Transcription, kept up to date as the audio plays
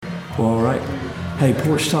Well, all right. Hey,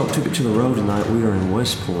 Porch Talk took it to the road tonight. We are in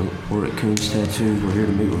West Point. We're at Coon's Tattoo. We're here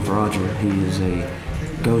to meet with Roger. He is a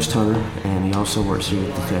ghost hunter, and he also works here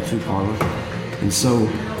at the tattoo parlor. And so,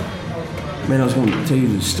 man, I was going to tell you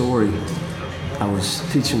the story. I was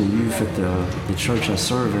teaching the youth at the church I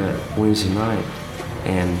serve at Wednesday night,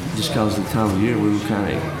 and just because of the time of year, we were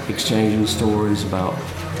kind of exchanging stories about,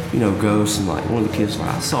 ghosts, and like one of the kids was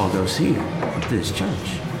like, I saw a ghost here at this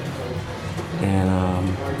church. And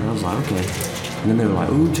I was like, okay. And then they were like,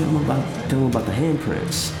 ooh, tell them about the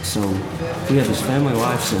handprints. So we had this Family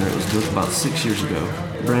Life Center. It was built about 6 years ago,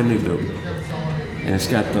 brand new building. And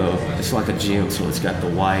it's like a gym, so it's got the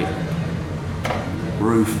white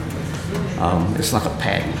roof. It's like a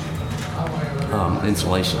patent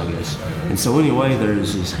insulation, I guess. And so anyway,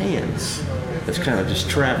 there's these hands that's kind of just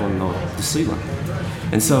traveling the ceiling.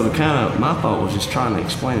 And so my thought was just trying to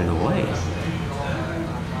explain it away.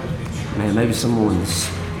 Man, maybe someone's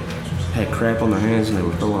had crap on their hands and they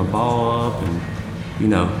were throwing a ball up and,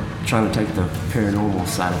 trying to take the paranormal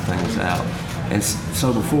side of things out. And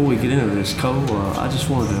so before we get into this, Cole, I just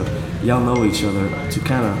wanted y'all know each other, to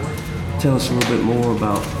kind of tell us a little bit more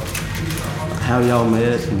about how y'all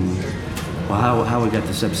met and how we got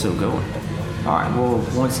this episode going. All right, well,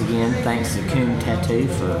 once again, thanks to Coon Tattoo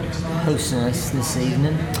for hosting us this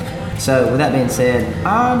evening. So, with that being said,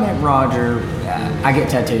 I met Roger. I get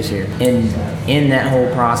tattoos here. And in that whole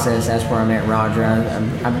process, that's where I met Roger.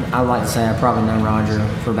 I like to say I've probably known Roger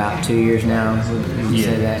for about 2 years now. You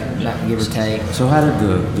say that, give or take. So, how did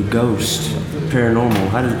the ghost paranormal?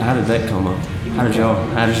 How did that come up?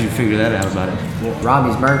 How did you figure that out about it? Well,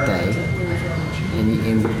 Robbie's birthday, and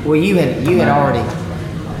you had already.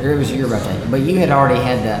 It was your birthday, but you had already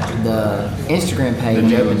had the Instagram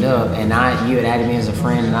page opened up, and you had added me as a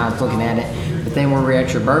friend, and I was looking at it. But then when we were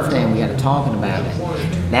at your birthday and we got to talking about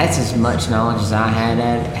it, that's as much knowledge as I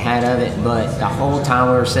had of it. But the whole time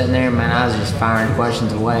we were sitting there, man, I was just firing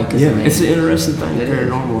questions away. Yeah, it's an interesting thing,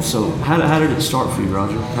 paranormal. So how did it start for you,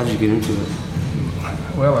 Roger? How did you get into it?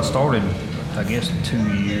 Well, I started, I guess,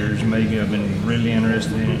 2 years. Maybe I've been really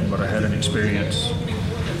interested in it, but I had an experience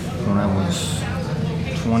when I was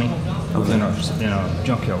 20. I was in a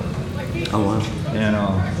junkyard. Oh wow! And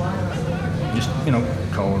just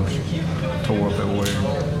cars tore up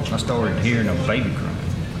everywhere. I started hearing a baby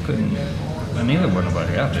crying. I knew there wasn't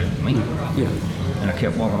nobody out there but me. Yeah. And I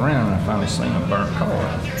kept walking around, and I finally seen a burnt car.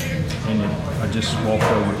 And I just walked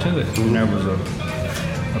over to it, and there was a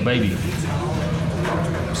baby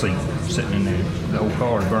seat sitting in there. The whole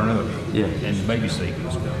car was burned up. Yeah. And the baby seat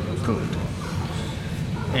was cooked.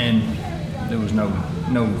 And there was no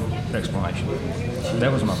explanation.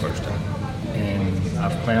 That was my first time. And I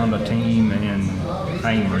found a team in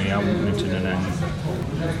Amory, I won't mention the name.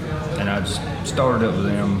 And I just started up with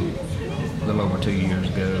them a little over 2 years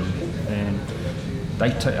ago. And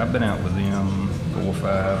I've been out with them 4 or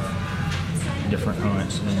 5 different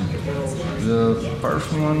hunts. And the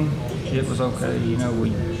first one, it was okay.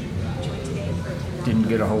 We didn't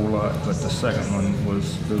get a whole lot, but the second one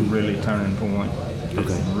was the really turning point.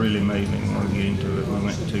 Okay. It really made me want to get into it. We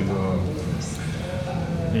went to,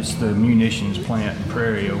 it's the munitions plant in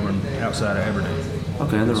Prairie over outside of Aberdeen.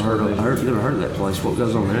 Okay, I never heard of that place. What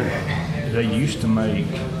goes on there? They used to make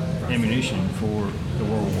ammunition for the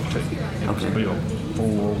World War II. It was built for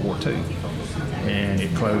World War II. And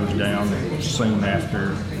it closed down soon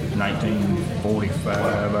after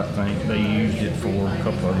 1945, I think. They used it for a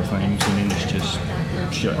couple other things, and then it's just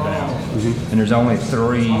shut down. Mm-hmm. And there's only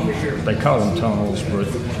 3, they call them tunnels, but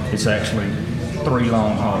it's actually 3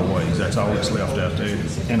 long hallways. That's all that's left out there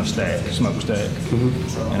in a smokestack.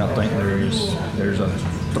 Mm-hmm. And I think there's a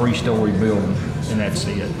 3-story building, and that's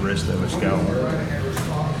it. The rest of it's gone.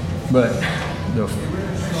 But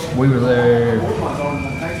we were there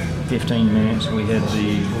 15 minutes. We had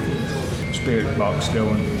the spirit box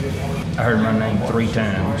going. I heard my name 3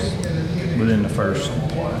 times within the first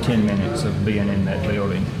 10 minutes of being in that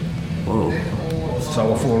building. Whoa.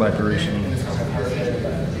 Saw a full apparition.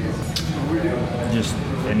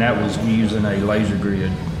 And that was using a laser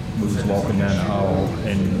grid. We was walking down the hall,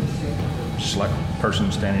 and just like a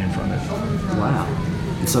person standing in front of it. Wow.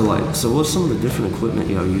 So what's some of the different equipment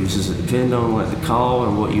y'all use? Does it depend on the call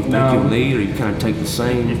and what you think you'll need, or you kind of take the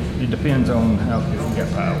same? It depends on if we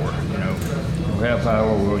got power. If we have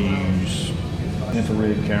power, we'll use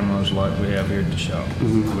infrared cameras like we have here at the shop.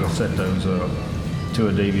 Mm-hmm. We'll set those up to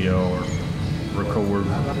a DVR, record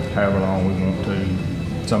however long we want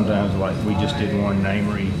to. Sometimes, like we just did one in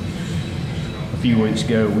Amory a few weeks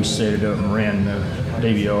ago, we set it up and ran the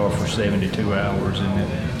DVR for 72 hours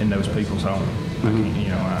in those people's home.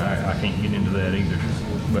 Mm-hmm. I can't get into that either.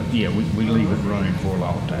 But yeah, we leave it running for a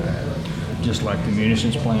long time. Just like the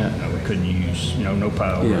munitions plant, we couldn't use, no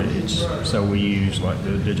power. Yeah. So we use like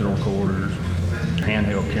the digital recorders,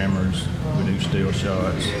 handheld cameras. We do still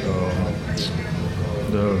shots.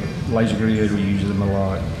 The laser grid, we use them a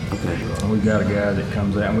lot. Okay. And we've got a guy that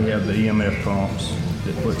comes out, and we have the EMF pumps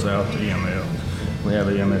that puts out the EMF. We have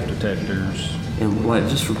EMF detectors. And like,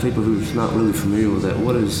 just for people who's not really familiar with that,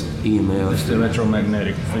 what is EMF? It's the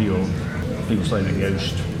electromagnetic field. People say the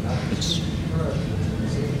ghost. It's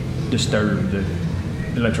disturbed the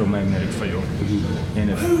electromagnetic field. Mm-hmm. And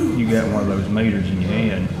if you got one of those meters in your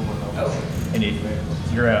hand, and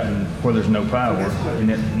you're out in where there's no power, and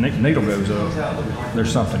that needle goes up,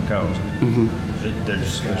 there's something causing it. Mm-hmm.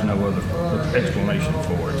 There's no other explanation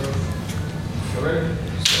for it.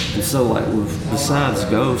 And so, like, besides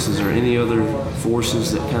ghosts, is there any other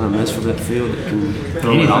forces that kind of mess with that field that can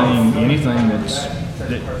throw it off? Anything that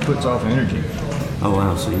puts off energy. Oh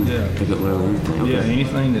wow! So you can pick up whatever anything. Okay. Yeah,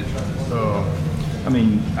 anything that.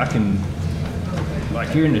 I can, like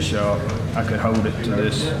here in the shop, I could hold it to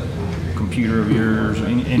this computer of yours,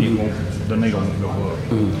 and the needle won't go up.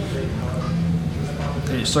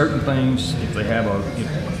 Mm-hmm. It's certain things, if the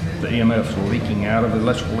EMF's leaking out of the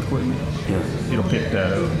electrical equipment, it'll pick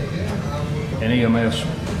that up. And EMFs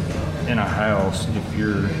in a house, if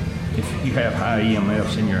you have high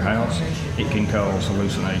EMFs in your house, it can cause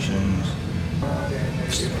hallucinations,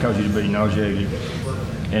 cause you to be nauseated.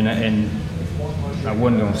 And I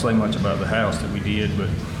wasn't going to say much about the house that we did, but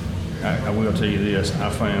I will tell you this: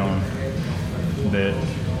 I found that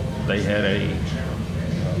they had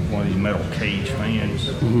one of these metal cage fans,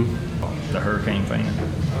 the hurricane fan.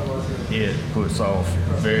 It puts off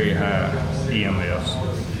very high EMFs,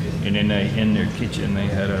 and then in their kitchen they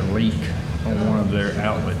had a leak on one of their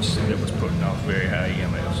outlets that was putting off very high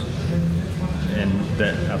EMFs, and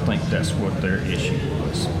I think that's what their issue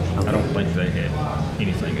was. Okay. I don't think they had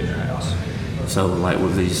anything in their house. So, like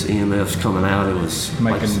with these EMFs coming out, it was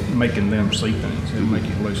making them see things. It would make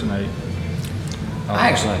you hallucinate. I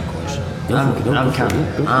actually have a question. I'm kind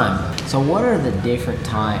of. So, what are the different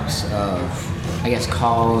types of, I guess,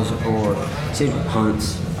 calls or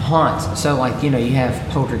haunts? So, like, you have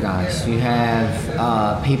poltergeists. You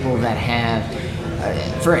have people that have.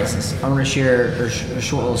 For instance, I'm going to share a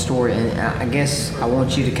short little story, and I guess I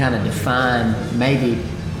want you to kind of define, maybe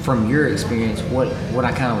from your experience, what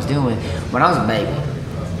I kind of was doing. When I was a baby,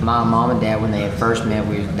 my mom and dad, when they had first met,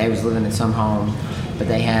 they was living in some home, but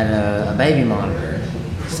they had a baby monitor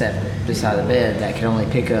set beside the bed that could only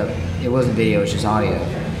pick up, it wasn't video, it was just audio.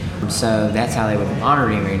 So that's how they would monitor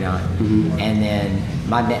him every night. Mm-hmm. And then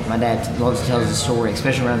my dad loves to tell us a story,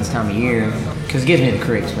 especially around this time of year, because it gives me the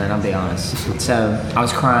creeps, man, I'll be honest. So I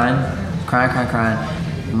was crying.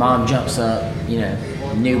 Mom jumps up,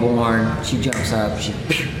 newborn, she jumps up, she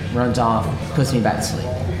runs off, puts me back to sleep.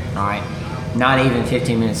 All right. Not even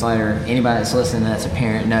 15 minutes later, anybody that's listening that's a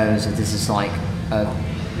parent knows that this is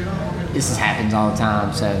happens all the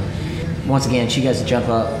time. So once again, she goes to jump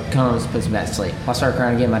up, comes, puts me back to sleep. If I start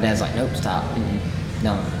crying again, my dad's like, nope, stop. Mm-mm.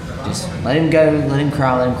 No, just let him go, let him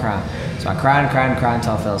cry. So I cried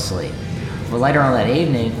until I fell asleep. Well, later on that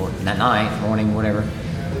evening, or that night, morning, whatever,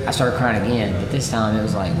 I started crying again, but this time it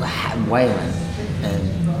was like wailing.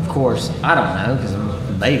 And of course, I don't know because I'm a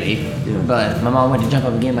baby, but my mom went to jump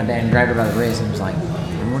up again. My dad grabbed her by the wrist and was like,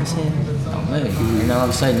 "Remember what I said? Don't move." Mm-hmm. And all of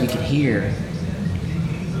a sudden, you could hear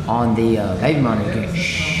on the baby monitor, go,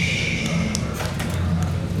 "Shh,"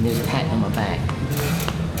 and there's a pat on my back.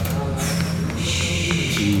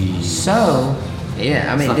 So,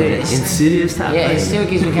 yeah, I mean, dude, it's insidious type thing. It still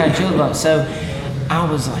gives me kind of chill bumps. So I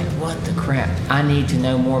was like, what the crap? I need to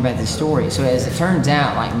know more about this story. So as it turns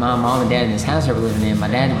out, like my mom and dad in this house they were living in, my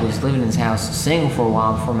dad was living in this house single for a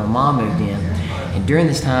while before my mom moved in. And during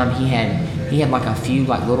this time, he had like a few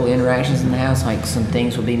like little interactions in the house, like some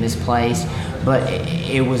things would be misplaced, but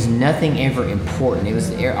it was nothing ever important. It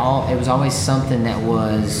was always something that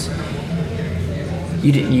was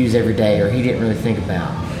you didn't use every day or he didn't really think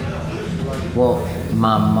about. Well,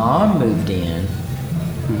 my mom moved in,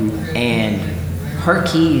 and her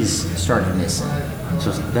keys started missing.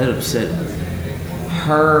 So that upset.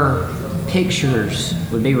 Her pictures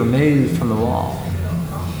would be removed from the wall.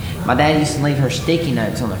 My dad used to leave her sticky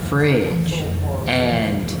notes on the fridge,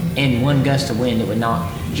 and in one gust of wind, it would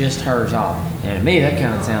knock just hers off. And to me, that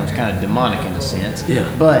kind of sounds kind of demonic in a sense.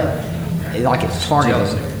 Yeah. But like it's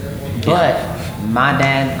targeted. But my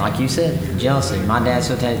dad, like you said, jealousy. My dad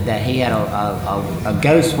said that he had a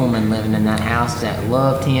ghost woman living in that house that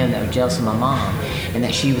loved him, that was jealous of my mom, and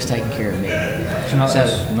that she was taking care of me.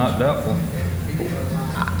 It's not doubtful.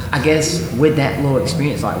 I guess with that little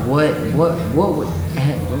experience, like what would,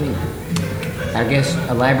 I guess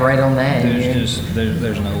elaborate on that.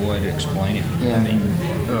 There's no way to explain it. Yeah. I mean,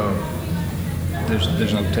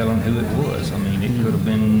 there's no telling who it was. I mean, it could have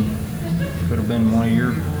been one of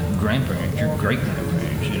your grandparents, your great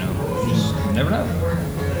grandparents. You know, just you never know.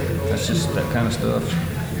 That's just that kind of stuff.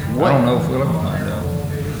 I don't know if we'll ever find out.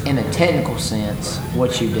 In a technical sense,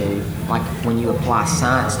 what you do, like when you apply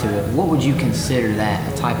science to it, what would you consider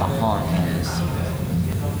that a type of haunt as?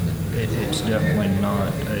 It's definitely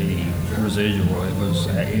not a residual. It was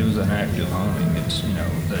an active haunting. It's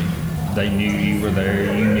they knew you were there,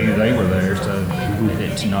 you knew they were there, so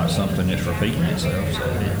it's not something that's repeating itself. So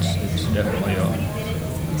it's definitely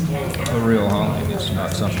a real haunting. It's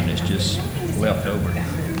not something that's just left over.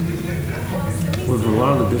 With a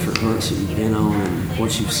lot of the different hunts that you've been on and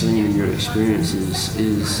what you've seen in your experiences,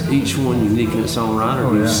 is each one unique in its own right,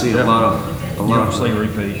 or do you see a lot of? You don't see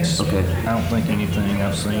repeats. Okay. I don't think anything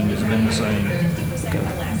I've seen has been the same. Okay.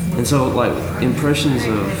 And so, like, impressions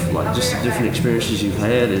of, like, just the different experiences you've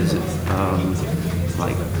had, is it,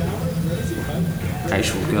 like,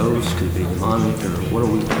 actual ghosts, could it be demonic, or what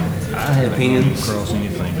are we, I haven't come opinions? across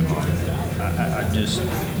anything demonic.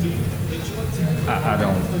 I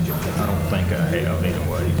don't think I have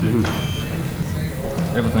anyway. Mm-hmm.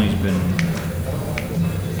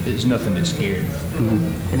 It's nothing that's scary.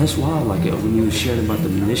 Mm-hmm. And that's why, like, when you were sharing about the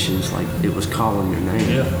munitions, like, it was calling your name.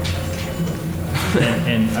 Yeah.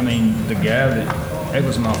 and I mean, the guy it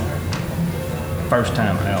was my first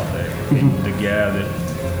time out there. And the guy that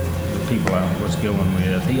the people I was going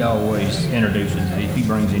with, he always introduces, if he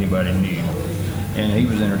brings anybody new, and he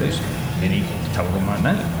was introducing me, and he told them my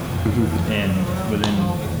name. Mm-hmm. And within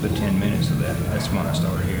the 10 minutes of that, that's when I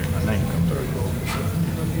started hearing my name come through.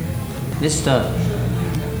 This stuff,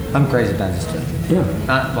 I'm crazy about this stuff. Yeah.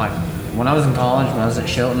 Like, when I was in college, when I was at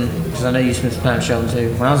Shelton, because I know you spent some time at Shelton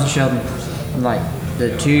too. When I was at Shelton, like,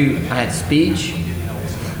 I had speech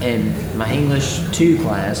and my English 2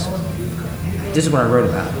 class. This is what I wrote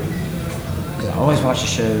about. Because I always watch the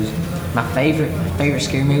shows. My favorite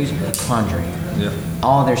scary movies are The Conjuring. Yeah.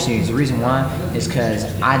 All their series. The reason why is because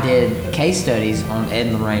I did case studies on Ed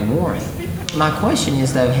and Lorraine Warren. My question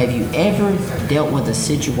is, though, have you ever dealt with a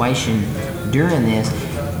situation during this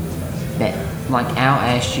that, like Al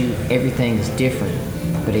asked you, everything is different,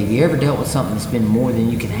 but have you ever dealt with something that's been more than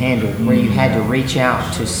you can handle, where you had to reach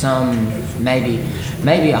out to some, maybe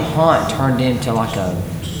a haunt turned into like a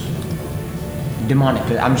demonic,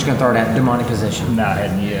 I'm just going to throw it out, demonic possession? No, I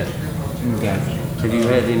hadn't yet. Okay. Have you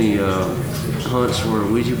had any hunts where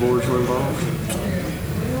Ouija boards were involved?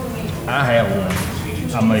 I have one.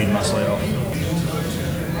 I made myself.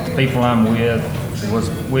 The people I'm with,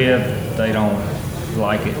 they don't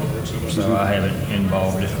like it, so I haven't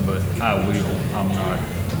involved it, but I will. I'm not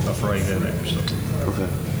afraid of it. So Okay.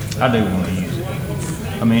 I do want to use it.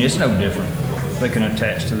 I mean, it's no different. They can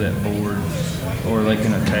attach to that board, or they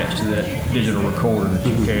can attach to that digital recorder that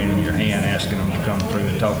you're carrying in your hand, asking them to come through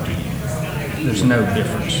and talk to you. There's no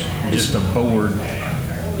difference. Just a board,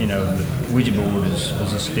 the Ouija board is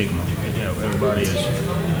a stigma. Everybody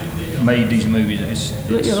has made these movies.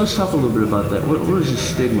 Yeah, let's talk a little bit about that. What is the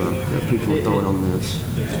stigma that people are throwing on this?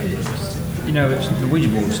 The Ouija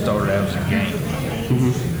board started out as a game.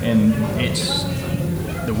 Mm-hmm. And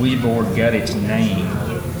the Ouija board got its name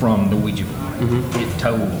from the Ouija board. Mm-hmm. It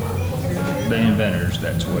told the inventors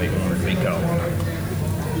that's what it wanted to be called.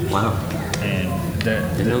 Wow. And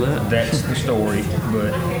Didn't know that. That's the story,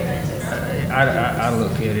 but I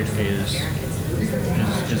look at it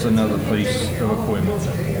as another piece of equipment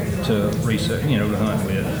to research, to hunt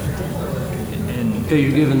with. And Okay,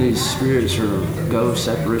 you're giving these spirits or ghosts,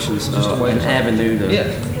 apparitions, Just a way an to- avenue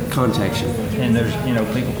to contact you. and there's,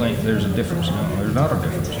 people think there's a difference. No, there's not a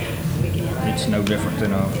difference. It's no different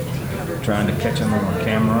than trying to catch them on a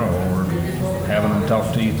camera or having them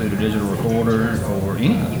talk to you through the digital recorder or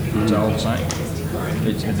anything. Mm-hmm. It's all the same.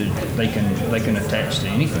 They can attach to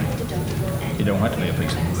anything. It don't have to be a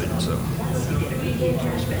piece of wood. So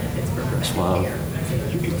That's wild.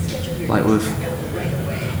 Like with,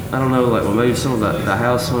 I don't know, like maybe some of the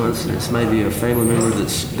house hunts, and it's maybe a family member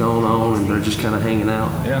that's going on and they're just kind of hanging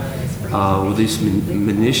out. yeah. With these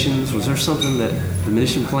munitions, was there something that the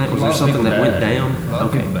munition plant, was A lot there of something people that went died. down? A lot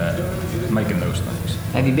of people died making those things.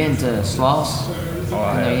 Have you been to Sloss? Oh,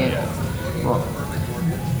 I No, have. yet? Yeah. Well,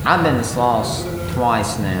 I've been to Sloss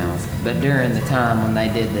twice now, but during the time when they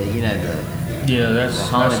did the Yeah, that's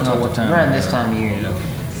haunted not tour, the time. around this time of year. Yeah.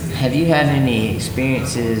 Have you had any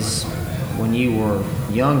experiences when you were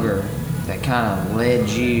younger that kind of led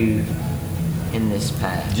you in this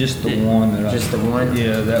path? Just the one that Just the one?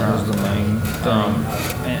 Yeah, that was the main thing.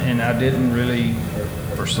 And I didn't really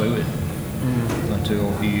pursue it until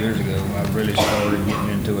a few years ago. I really started getting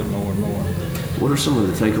into it more and more. What are some of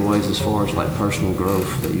the takeaways as far as like personal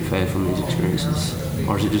growth that you've had from these experiences?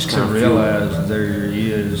 Or is it just kind To of realize there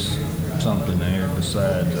is something there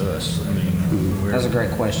besides us. I mean, That's a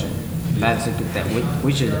great question. That's a good thing.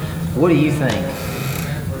 We should. What do you think?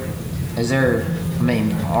 Is there? I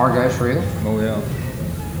mean, are ghosts real? Oh yeah.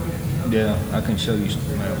 Yeah, I can show you.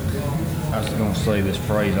 Well, I was going to say this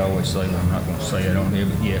phrase I always say, but I'm not going to say it on here.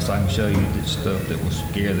 But yes, I can show you the stuff that will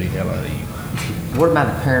scare the hell out of you. What about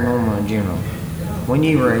the paranormal in general? When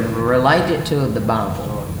you relate it to the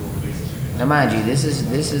Bible, now mind you, this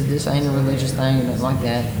ain't a religious thing or nothing like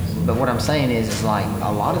that. But what I'm saying is like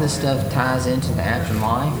a lot of this stuff ties into the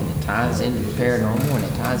afterlife, and it ties into the paranormal, and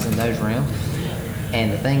it ties in those realms.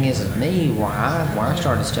 And the thing is, with me, why I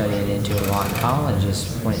started studying into it a lot in college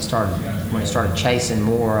is when it started chasing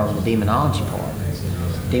more of the demonology part.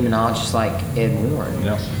 Demonologists like Ed Warren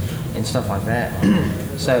and stuff like that.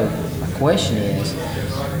 So my question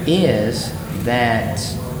is that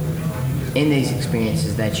in these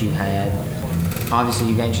experiences that you had, obviously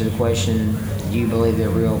you've answered the question, do you believe they're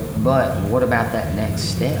real? But what about that next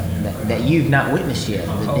step that you've not witnessed yet?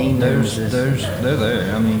 The demons. They're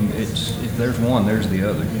there. I mean, if there's one, there's the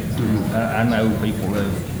other. Mm-hmm. I know people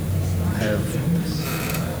have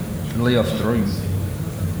lived through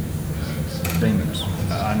demons.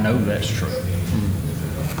 I know that's true.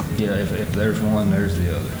 Mm-hmm. Yeah, if there's one, there's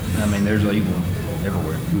the other. I mean, there's evil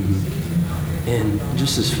everywhere. Mm-hmm. And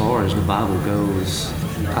just as far as the Bible goes,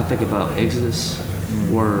 I think about Exodus,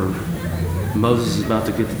 where Moses is about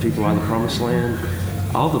to get the people out of the promised land.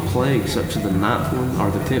 All the plagues up to the 9th one,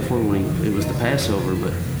 or the 10th one when it was the Passover,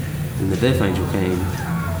 but when the death angel came,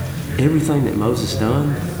 everything that Moses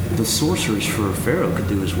done, the sorcerers for Pharaoh could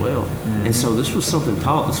do as well. Mm-hmm. And so this was something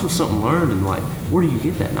taught, this was something learned, and like, where do you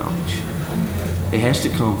get that knowledge? It has to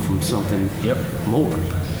come from something more,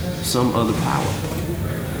 some other power.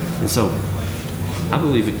 And so I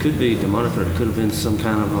believe it could be demonic, or it could have been some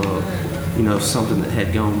kind of something that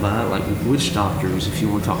had gone by, like witch doctors, if you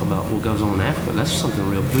want to talk about what goes on in Africa. That's something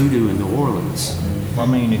real. Voodoo in New Orleans. Well, I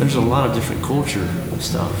mean, there's a lot of different culture and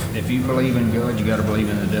stuff. If you believe in God, you got to believe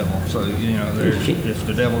in the devil. So, if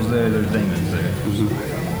the devil's there, there's demons there.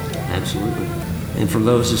 Mm-hmm. Absolutely. And for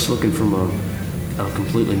those just looking from a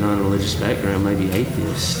completely non-religious background, maybe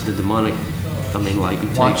atheists, the demonic, I mean, like...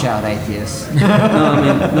 Watch out, atheists.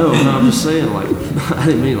 No, I'm just saying, like, I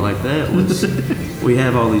didn't mean it like that. We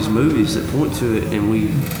have all these movies that point to it, and we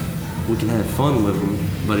can have fun with them.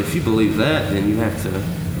 But if you believe that, then you have to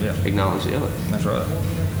acknowledge the other. That's right.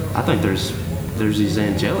 I think there's these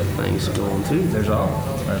angelic things that go on, too. That's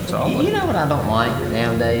all. You know what I don't like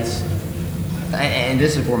nowadays? And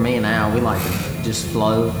this is where me and Al, we like to just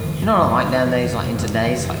flow. You know what I like nowadays, like in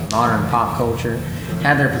today's like modern pop culture,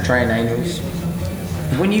 how they're portraying angels.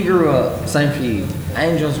 When you grew up, same for you,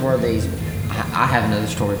 angels were these. I have another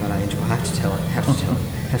story about angels. I have to tell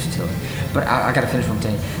it. But I got to finish what I'm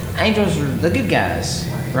telling you. Angels are the good guys,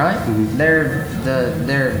 right? Mm-hmm.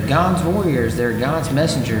 They're God's warriors. They're God's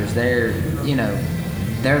messengers. They're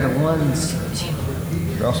the ones.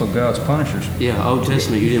 They're also God's punishers. Yeah, Old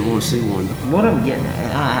Testament, you didn't want to see one. What I'm getting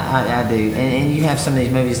at, I do. And you have some of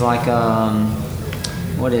these movies like,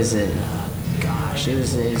 what is it? Gosh, I'm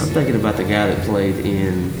thinking about the guy that played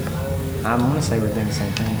in... I want to say we're doing the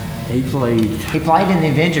same thing. He played in the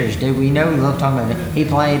Avengers, dude. We know we love talking about it. He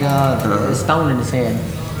played a stone in his head.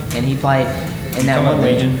 And he played in that one...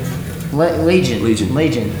 Legion?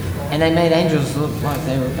 Legion. And they made angels look like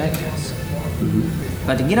they were bad guys. Mm-hmm.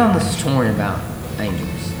 But to get on this story about angels.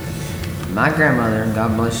 My grandmother,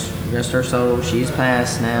 God bless rest her soul, she's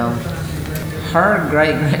passed now. Her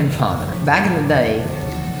great-grandfather, back in the day,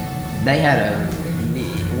 they had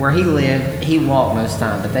where he lived, he walked most of the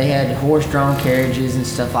time, but they had horse-drawn carriages and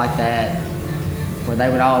stuff like that, where they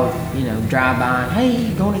would all, drive by, hey,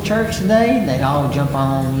 you going to church today? And they'd all jump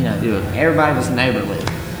on, Everybody was neighborly.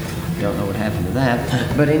 Don't know what happened to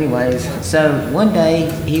that. But anyways, so one day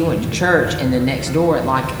he went to church, and the next door,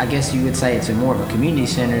 I guess you would say it's more of a community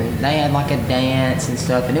center, they had like a dance and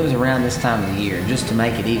stuff, and it was around this time of the year, just to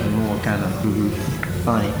make it even more kind of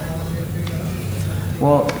funny.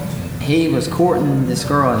 Well, he was courting this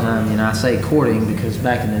girl at the time, I say courting because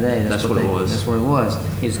back in the day, that's what it was. That's what it was.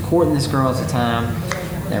 He was courting this girl at the time,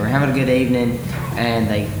 they were having a good evening, and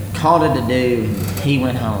they called it a do, and he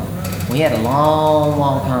went home. We had a long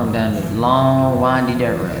walk home down the long, windy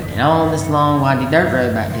dirt road. And on this long, windy dirt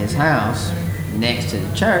road back to his house, next to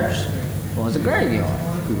the church, was a graveyard.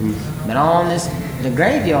 But on the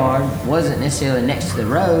graveyard wasn't necessarily next to the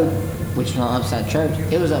road, which was on the upside church.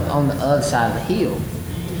 It was up on the other side of the hill.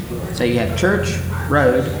 So you have church,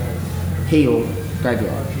 road, hill,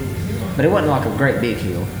 graveyard. But it wasn't like a great big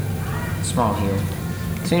hill, small hill.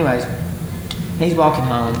 So anyways, he's walking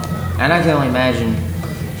home, and I can only imagine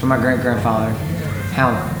from my great-grandfather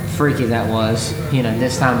how freaky that was. You know,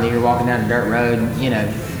 this time of the year, walking down a dirt road, you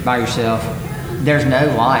know, by yourself. There's no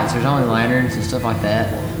lights. There's only lanterns and stuff like that.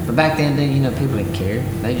 But back then, dude, you know, people didn't care.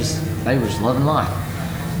 They were just loving life.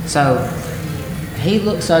 So he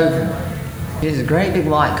looks over. There's a great big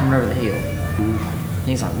light coming over the hill. And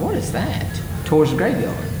he's like, what is that? Towards the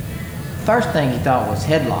graveyard. First thing he thought was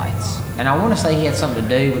headlights. And I want to say he had something to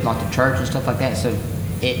do with like the church and stuff like that. So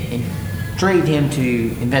it intrigued him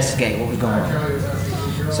to investigate what was going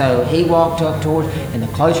on. So he walked up towards, and the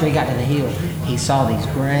closer he got to the hill, he saw these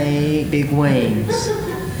great big wings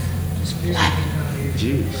just flapping.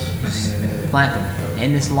 Jeez. Flapping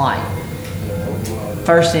in this light.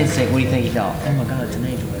 First instinct, what do you think he thought? Oh my God, it's an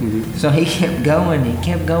angel. So he kept going,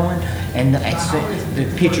 and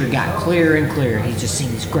the picture got clearer and clearer. He's just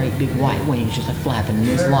seeing these great big white wings just flapping in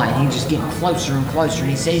this light. He's just getting closer and closer, and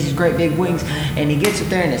he sees these great big wings, and he gets up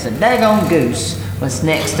there, and it's a daggone goose with its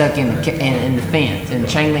neck stuck in the fence, in the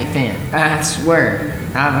chain link fence. I swear,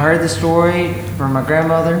 I've heard the story from my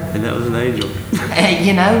grandmother. And that was an angel.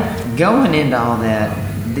 You know, going into all that,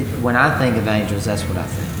 when I think of angels, that's what I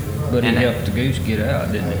think. But he helped the goose get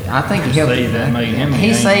out, didn't he? I think he helped him. That made him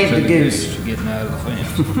He saved the goose. Getting out of the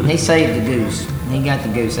fence. He saved the goose. He got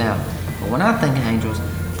the goose out. But when I think of angels,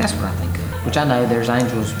 that's what I think of. Which I know there's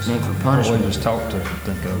angels meant for punishment. Boy was taught to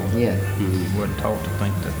think of them. Yeah. He wasn't taught to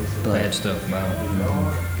think the bad stuff about them.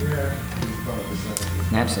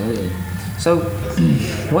 Absolutely. So,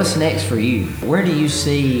 what's next for you? Where do you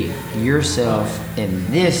see yourself in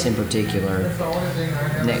this in particular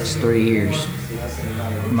next 3 years?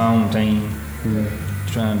 My own team,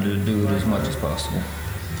 trying to do it as much as possible.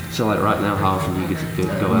 So like right now, how often do you get to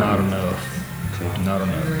go out? Not enough. Not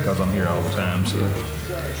enough, because I'm here all the time. So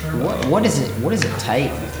What does it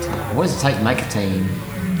take? What does it take to make a team?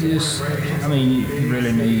 just, I mean, you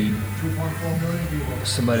really need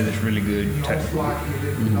somebody that's really good technically,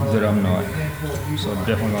 that I'm not. So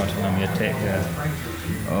definitely going to find me a tech guy.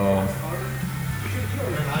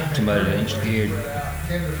 Somebody that ain't scared.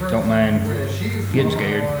 Don't mind getting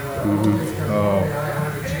scared.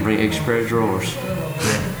 Bring extra drawers.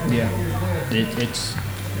 Yeah. It's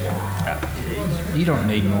you don't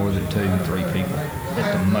need more than 2 or 3 people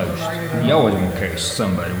at the most. You always want to carry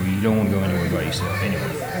somebody. You don't want to go anywhere by yourself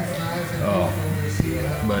anyway.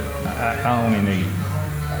 But I only need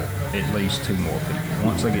at least 2 more people.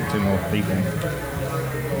 Once I get 2 more people,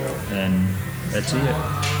 and that's it.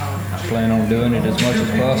 I plan on doing it as much as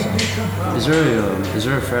possible. Is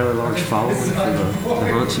there a fairly large following for the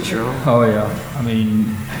hunts that you're on? Oh yeah. I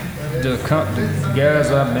mean, the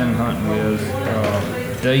guys I've been hunting with,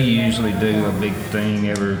 they usually do a big thing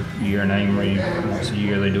every year in Amory. Once a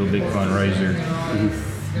year they do a big fundraiser.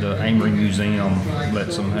 The Amory Museum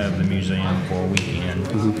lets them have the museum for a weekend,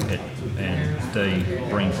 and they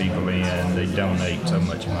bring people in. They donate so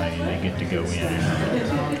much money, they get to go in.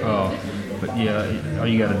 But yeah, all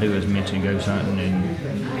you got to do is mention ghost hunting,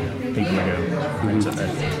 and people go.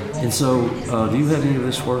 And so, do you have any of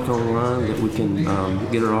this work online that we can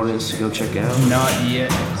get our audience to go check out? Not yet.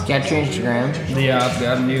 Got your Instagram? Yeah, I've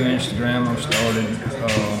got a new Instagram I've started.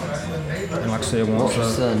 And like I said,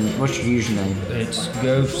 What's your username? It's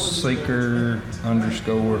Ghostseeker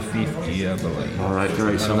 _50, I believe. All right,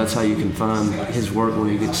 great. So that's how you can find his work when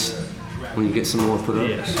you get some more put up.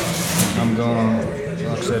 Yes, I'm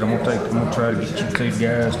like I said, I'm gonna try to get you 2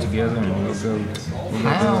 guys together, and we'll go to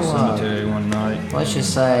the cemetery one night. Let's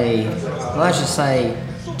just say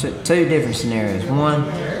 2 different scenarios. One,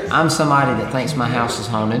 I'm somebody that thinks my house is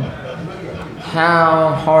haunted.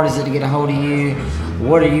 How hard is it to get a hold of you?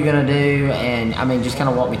 What are you gonna do? And I mean, just kind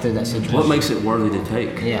of walk me through that situation. What makes it worthy to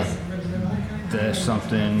take? Yeah. That's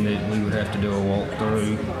something that we would have to do a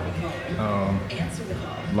walkthrough.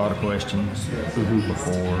 A lot of questions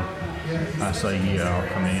before I say, yeah, I'll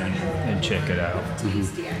come in and check it out.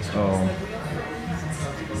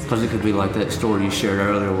 Because it could be like that story you shared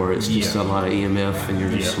earlier where it's just a lot of EMF and you're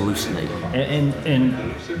just hallucinating.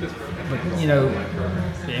 But you know,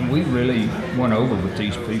 and we really went over with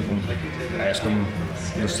these people, ask them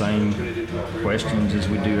the same questions as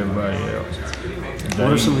we do everybody else.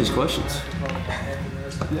 What are some of these questions?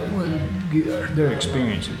 Their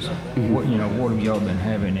experiences. What have y'all been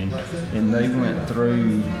having? And they went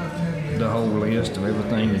through the whole list of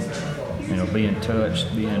everything, being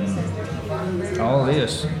touched, being all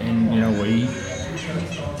this, and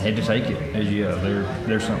had to take it as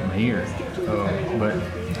there's something here, but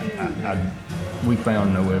we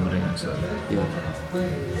found no evidence of it. Yeah.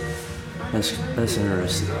 That's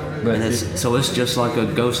interesting. But So it's just like a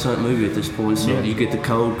ghost hunt movie at this point. So you get the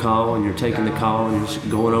cold call, and you're taking the call, and you're just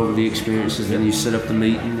going over the experiences. Then you set up the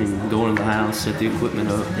meeting and go into the house, set the equipment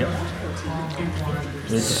up. Yep.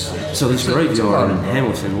 So this graveyard in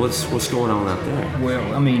Hamilton, what's going on out there?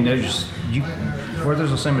 Well, I mean, where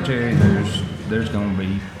there's a cemetery, there's going to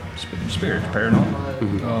be spirits, paranormal.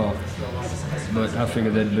 Mm-hmm. But I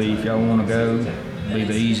figured that'd be, if y'all want to go, be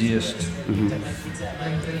the easiest. Mm-hmm.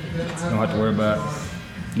 Don't have to worry about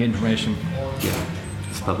getting permission. Yeah,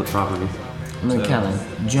 it's public property. I'm gonna kind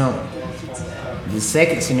of jump. The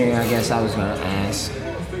second scenario I guess I was gonna ask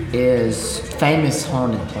is famous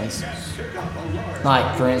haunted places.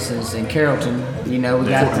 Like, for instance, in Carrollton, we got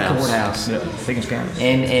the courthouse. Yeah, Pickens County.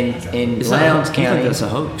 And in Lowndes You County. think that's a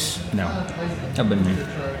hoax? No, I've been there.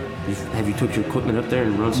 Have you took your equipment up there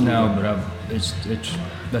and run some? No, but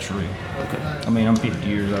that's real. Okay. I mean, I'm 50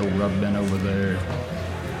 years old. I've been over there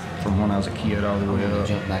from when I was a kid all the way up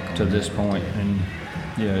to this point, and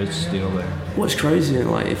yeah, it's still there. What's crazy,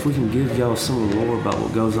 and like, if we can give y'all some of the lore about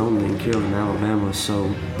what goes on in Carrollton, Alabama.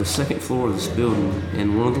 So the second floor of this building,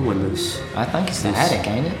 in one of the windows, I think it's the attic,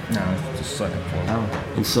 ain't it? No, it's the second floor.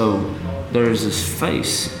 Oh. and so there's this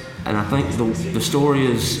face, and I think the story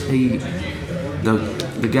is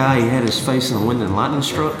the guy, he had his face in the window and lightning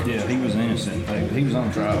struck. Yeah, he was innocent. He was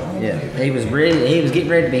on trial. Yeah, he was getting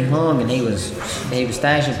ready to be hung, and he was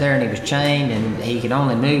stashed up there, and he was chained, and he could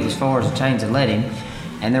only move as far as the chains would let him.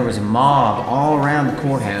 And there was a mob all around the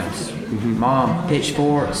courthouse. Mm-hmm. Mob,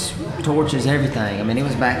 pitchforks, torches, everything. I mean, it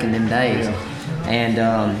was back in them days. Yeah. And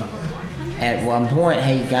at one point,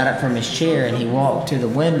 he got up from his chair and he walked to the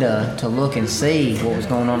window to look and see what was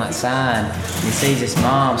going on outside. And he sees this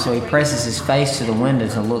mob, so he presses his face to the window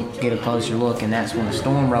to get a closer look. And that's when a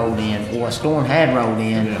storm rolled in, or a storm had rolled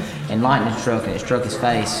in, and lightning struck, and it struck his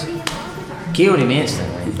face, killed him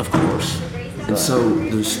instantly. Of course. And so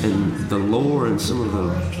and the lore and some of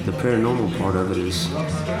the paranormal part of it is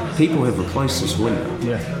people have replaced this window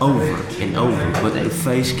over and over, but the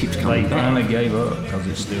face keeps coming back. They finally gave up because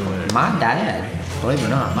it's still there. My dad, believe it or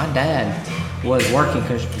not, was working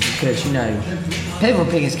because people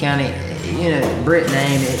in Pickens County, brick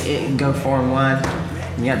name, it can go far and wide.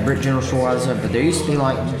 You got brick general store, all this stuff, but there used to be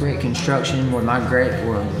like brick construction where my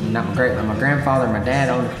grandfather and my dad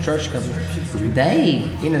owned a construction company.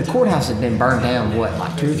 The courthouse had been burned down,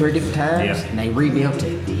 like 2 or 3 different times, and they rebuilt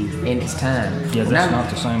it in its time. Yeah, that's not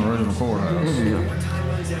the same original courthouse.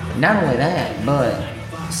 Mm-hmm. Not only that, but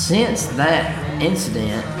since that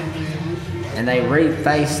incident, and they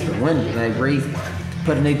refaced the window, they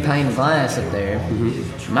put a new pane of glass up there.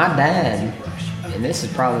 Mm-hmm. My dad, and this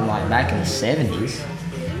is probably like back in the 70s,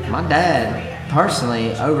 my dad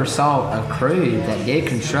personally oversaw a crew that did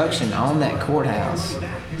construction on that courthouse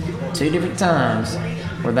 2 different times,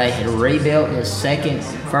 where they had rebuilt the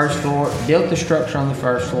first floor, built the structure on the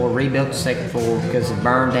first floor, rebuilt the second floor because of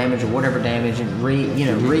burn damage or whatever damage, and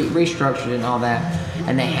restructured it and all that.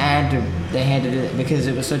 And they had to do it because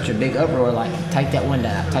it was such a big uproar. Like, take that window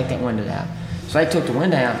out. So they took the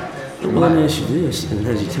window out. Well, let me ask you this, and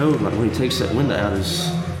as he told, like, when he takes that window out,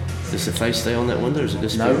 does the face stay on that window, or is it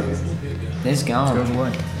disappear? Nope. It's gone. It goes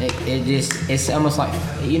away. It's almost like,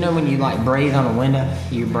 when you like breathe on a window,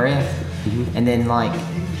 your breath, and then like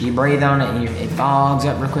you breathe on it and it fogs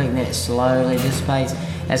up real quick, and then it slowly dissipates.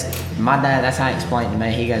 That's my dad. That's how he explained it to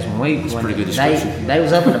me. He goes, when they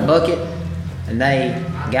was up in a bucket and they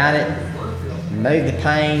got it, moved the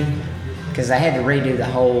pane because they had to redo the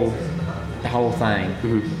whole thing.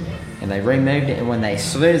 Mm-hmm. And they removed it, and as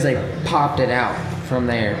soon as they popped it out from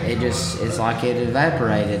there, it's like it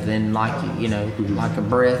evaporated, then like a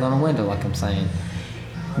breath on a window, like I'm saying.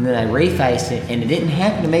 And then they refaced it, and it didn't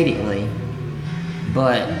happen immediately,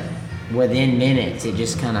 but within minutes, it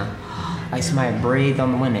just kind of, like somebody breathed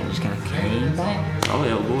on the window, it just kind of came back. Oh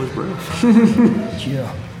yeah, boy's breath.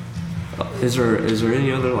 Yeah. Is there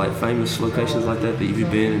any other like famous locations like that you've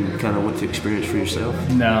been and kind of went to experience for yourself?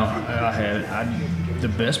 No, I had. The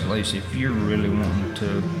best place, if you're really wanting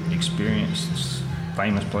to experience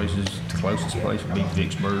famous places, the closest place would be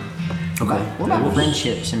Vicksburg. Okay. What about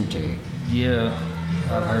Friendship Cemetery? Yeah,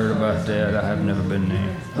 I've heard about that. I have never been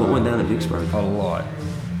there. What went down at Vicksburg? A lot.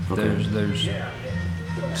 Okay. There's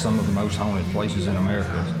some of the most haunted places in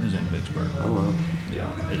America is in Vicksburg. Oh wow. Yeah.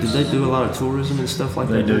 Did they do a lot of tourism and stuff like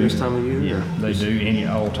that during this time of year? Yeah, they do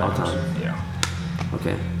all times. Yeah.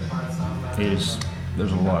 Okay. There's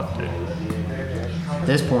a lot to do. At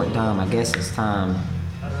this point in time, I guess it's time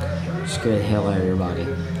to scare the hell out of everybody.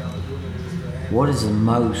 What is the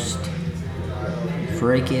most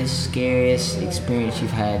freakiest, scariest experience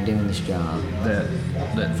you've had doing this job?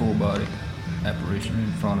 That full body apparition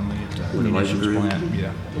in front of me at the With the laser munitions grid? plant.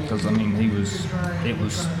 Yeah, because I mean, he or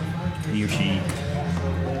she,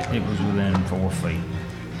 it was within 4 feet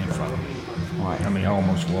in front of me. Right. I mean, I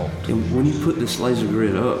almost walked. And when you put this laser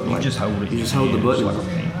grid up, You just hold it. You just hold the Yeah, button. just like a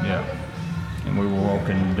pin, yeah. And we were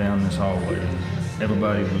walking down this hallway, and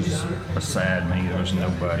everybody was beside me. There was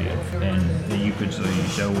nobody, and you could see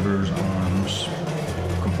shoulders, arms,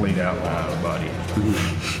 complete outline of the body.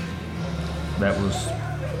 That was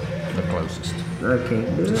the closest. Okay.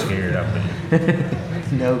 To scared I've been.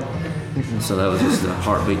 Nope. so that was just the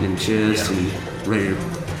heart beating in the chest and ready to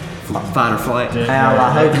fight or flight. Yeah. Al,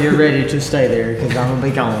 I hope you're ready to stay there because I'm gonna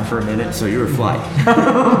be gone for a minute. So you're a flight.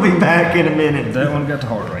 I'll be back in a minute. That one got the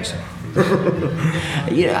heart racing.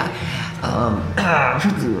 Yeah.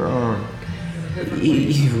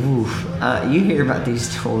 You hear about these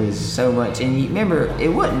stories so much, and you remember it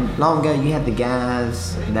wasn't long ago. You had the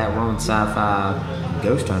guys that were on Sci-Fi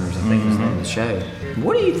Ghost Hunters, I think was the name of the show.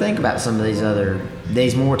 What do you think about some of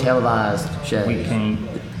these more televised shows? We can't.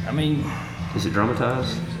 I mean, Is it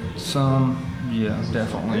dramatized? some, yeah,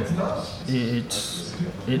 definitely.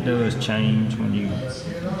 It does change when you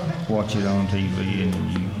watch it on TV and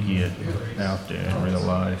you get out there in real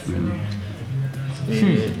life, and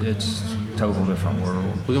it's a total different world.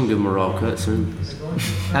 We're gonna give them a raw cut soon.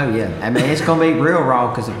 Oh yeah, I mean it's gonna be real raw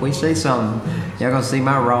because if we see something, y'all gonna see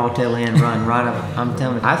my raw tail end run right up. I'm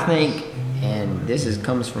telling you, I think, and this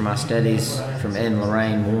comes from my studies from Ed and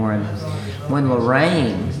Lorraine Warren. When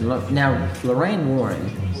Lorraine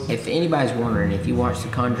Warren, if anybody's wondering, if you watch The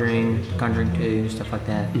Conjuring 2, stuff like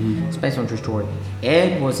that, it's based on a true story.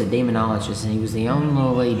 Ed was a demonologist, and he was the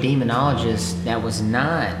only demonologist that was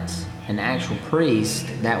not an actual priest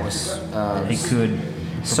that was He could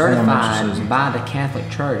certified perform by the Catholic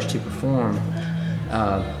Church to perform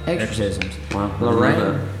exorcisms. Wow.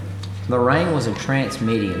 Lorraine was a trance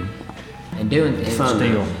medium, and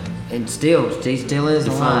Still. she still is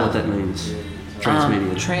Define alive. what that means.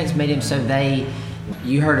 Transmedia. Trance medium. So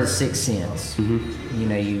you heard of the sixth sense. You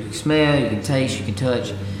know, you smell, you can taste, you can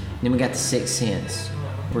touch. Then we got the sixth sense,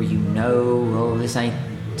 where this ain't,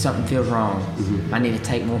 something feels wrong. I need to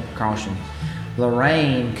take more precaution.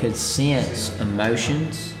 Lorraine could sense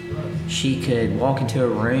emotions. She could walk into a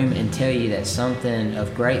room and tell you that something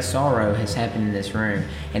of great sorrow has happened in this room.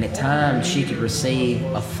 And at times she could receive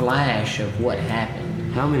a flash of what happened.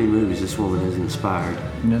 How many movies this woman has inspired?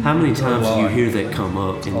 No, How many a times do you lot. hear that come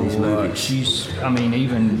up in these movies? The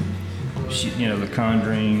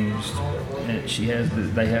Conjurings,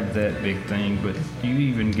 they have that big thing, but you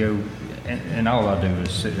even go, and all I do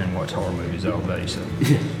is sit and watch horror movies all day, so.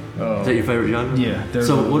 Is that your favorite genre? Yeah.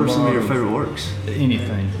 So what are some of your lot favorite works?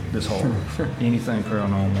 Anything that's horror. Anything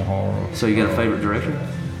paranormal, horror. So you got a favorite director?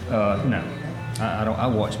 No. I don't. I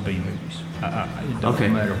watch B movies. It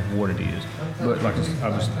doesn't matter what it is. But like I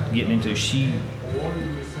was getting into, she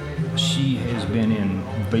has been in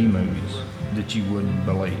B movies that you wouldn't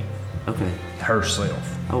believe. Okay.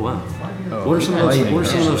 Herself. Oh wow. What are some of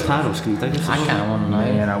those titles? Can you think of I some? kind of want to know.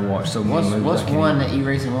 Man, I watched so many movies. What's I can't one even- that you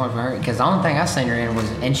recently watched for her? Because the only thing I seen her in was,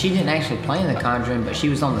 and she didn't actually play in The Conjuring, but she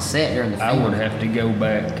was on the set during the I film. would have to go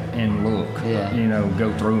back and look. Yeah.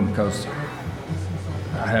 Go through them because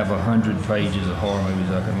I have 100 pages of horror movies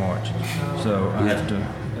I can watch. So I have to,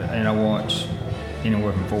 and I watch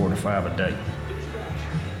anywhere from 4 to 5 a day.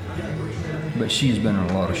 But she's been in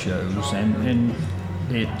a lot of shows, and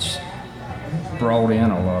it's brought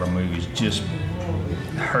in a lot of movies. Just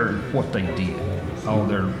what they did all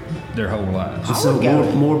their whole lives. So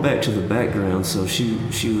more back to the background. So she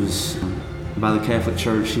was by the Catholic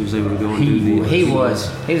Church. She was able to go and do the. He was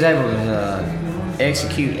able to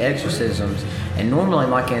execute exorcisms, and normally,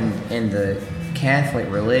 like in the Catholic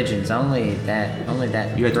religions, only that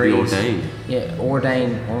You had to be priest- ordained. Yeah,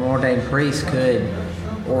 ordained priest could,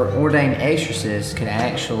 or ordained exorcist could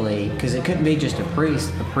actually, because it couldn't be just a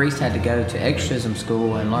priest. The priest had to go to exorcism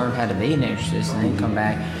school and learn how to be an exorcist, and then come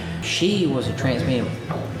back. She was a trance medium.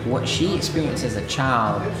 What she experienced as a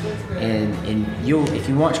child, and if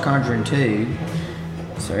you watch Conjuring 2,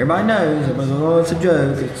 so everybody knows, everybody's like, oh, it's a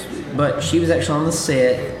joke. But she was actually on the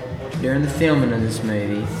set during the filming of this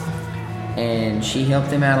movie, and she helped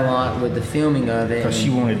them out a lot with the filming of it. Because she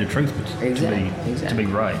wanted the truth to Exactly. be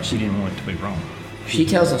right. She didn't want it to be wrong. She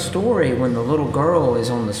tells a story when the little girl is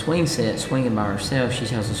on the swing set swinging by herself. She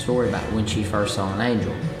tells a story about when she first saw an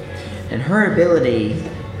angel. And her ability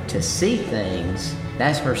to see things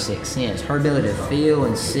That's her sixth sense. Her ability to feel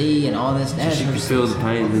and see and all this. That's She her can feel the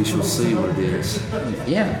pain, and then she'll see what it is.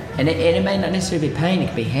 Yeah, and it may not necessarily be pain. It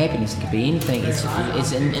could be happiness. It could be anything. It's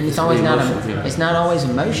always not. It's not always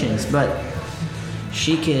emotions, but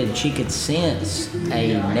she could sense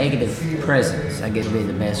a negative presence. I guess would be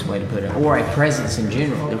the best way to put it, or a presence in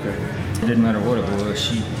general. Okay. It didn't matter what it was.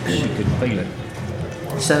 She could feel it.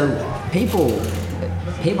 So people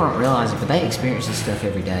don't realize it, but they experience this stuff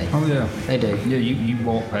every day. Oh yeah, They do. Yeah, you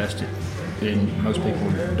walk past it, and most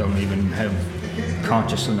people don't even have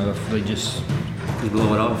conscious enough. They just You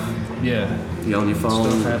blow it off. yeah. You on your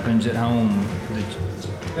phone. Stuff happens at home.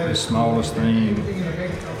 The smallest thing,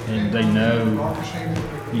 and they know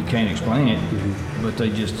you can't explain it, but they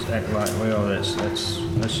just act like, well, that's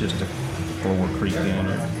just a floor creaking,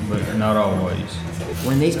 but not always.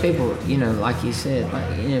 When these people, like you said,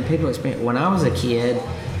 people experience. When I was a kid,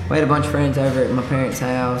 we had a bunch of friends over at my parents'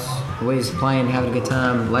 house. We was playing, having a good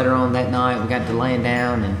time. Later on that night, we got to laying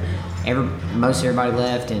down, and most everybody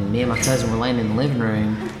left, and me and my cousin were laying in the living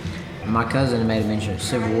room. And my cousin had made a mention of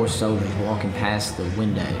Civil War soldiers walking past the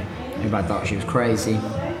window. Everybody thought she was crazy,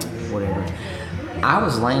 whatever. I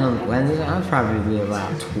was laying on, I was probably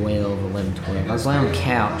about 11, 12. I was laying on the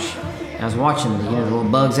couch. I was watching the little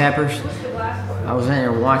bug zappers. I was in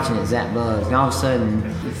there watching it zap bugs, and all of a sudden,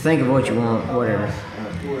 think of what you want, whatever.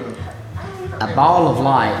 A ball of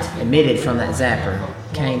light emitted from that zapper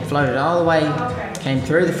floated all the way, came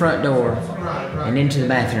through the front door, and into the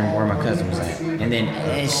bathroom where my cousin was at. And then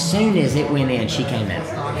as soon as it went in, she came out.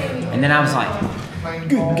 And then I was like,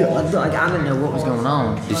 good God, like I didn't know what was going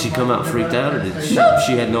on. Did she come out freaked out, or did she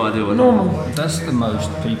had no idea what Normal. That's the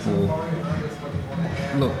most people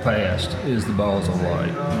look past is the balls of light,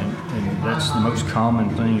 and that's the most common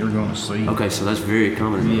thing you're going to see. Okay, so that's very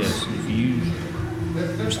common. Yes, if you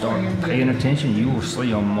start paying attention, you will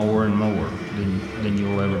see them more and more than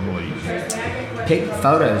you'll ever believe.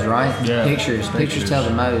 Photos, right? Yeah. Pictures tell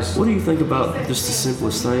the most. What do you think about just the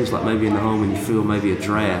simplest things, like maybe in the home and you feel maybe a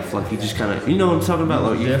draft, like you just kind of, you know what I'm talking about?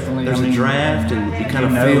 Like Definitely. There's a draft and you kind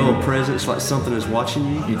of know, feel a presence, like something is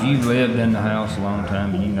watching you. If you've lived in the house a long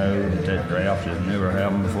time and you know that draft has never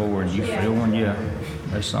happened before and you feel one, yeah,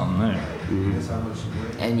 there's something there.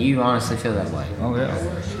 Mm-hmm. And you honestly feel that way? Oh,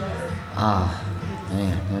 yeah.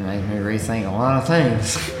 Man, that made me rethink a lot of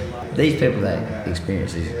things. These people that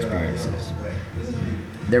experience these experiences.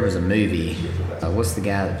 There was a movie. What's the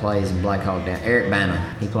guy that plays in Black Hawk Down? Eric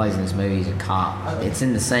Bana. He plays in this movie. He's a cop. It's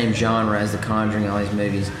in the same genre as The Conjuring, all these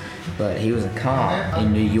movies. But he was a cop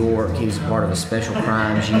in New York. He was part of a special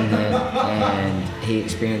crimes unit, and he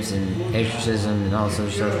experienced an exorcism and all this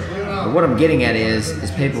other stuff. But what I'm getting at is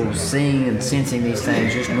people seeing and sensing these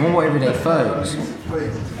things, just normal everyday folks.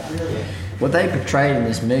 What they portrayed in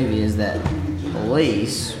this movie is that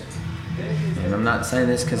police, and I'm not saying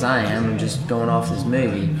this because I am, I'm just going off this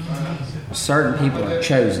movie, certain people are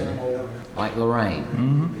chosen, like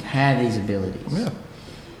Lorraine, to have these abilities,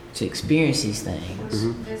 to experience these things.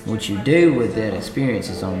 What you do with that experience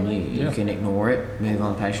is on you. You can ignore it, move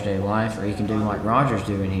on past your daily life, or you can do like Roger's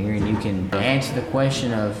doing here, and you can answer the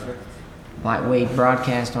question of, like we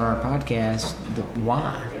broadcast on our podcast,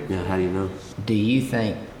 why? Yeah, how do you know? Do you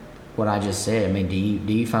think what I just said? I mean, do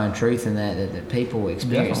you find truth in that people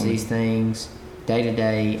experience Definitely. these things day to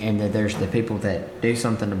day, and that there's the people that do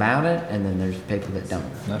something about it, and then there's the people that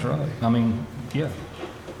don't? That's right. I mean, yeah.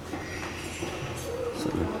 So,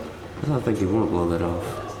 I don't think you want to blow that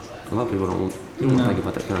off. A lot of people don't think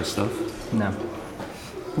about that kind of stuff. No.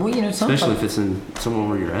 Well, Especially if it's in somewhere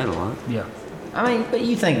where you're at a lot. Yeah. I mean, but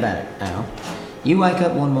you think about it, Al. You wake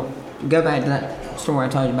up go back to that story I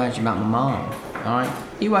told you about my mom, all right?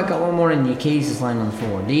 You wake up one morning and your keys is laying on the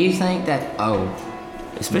floor. Do you think that,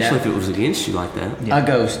 Especially if it was against you like that. a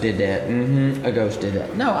ghost did that? A ghost did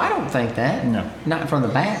that. No, I don't think that. No. Not from the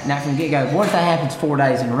bat, not from the get-go. What if that happens 4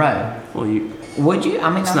 days in a row? Well, Would you? I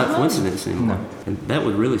mean, it's I not don't know. coincidence anymore. No. And that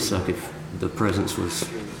would really suck if the presence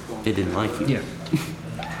it didn't like you. Yeah.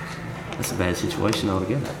 That's a bad situation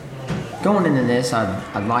altogether. Going into this,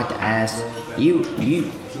 I'd like to ask you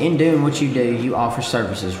in doing what you do, you offer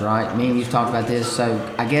services, right? Me and you've talked about this, so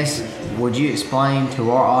I guess would you explain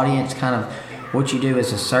to our audience kind of what you do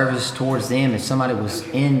as a service towards them if somebody was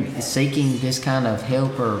seeking this kind of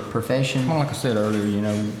help or profession? Well, like I said earlier,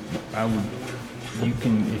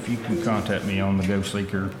 if you can contact me on the Ghost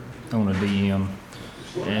Seeker on a DM,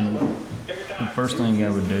 and the first thing I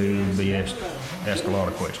would do would be ask a lot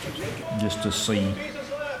of questions just to see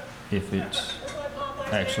if it's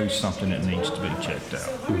actually something that needs to be checked out.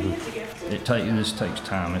 This takes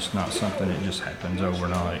time. It's not something that just happens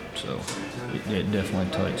overnight, so it definitely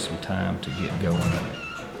takes some time to get going in it.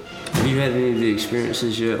 Have you had any of the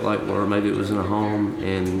experiences yet, like where maybe it was in a home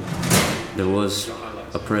and there was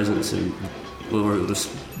a presence and where it was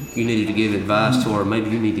you needed to give advice to, or maybe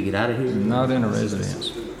you need to get out of here? Not in a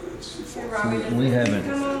residence. We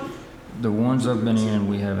haven't. The ones I've been in,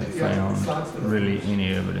 we haven't found really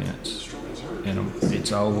any evidence in them.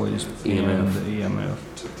 It's always been the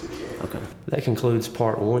EMF. Okay. That concludes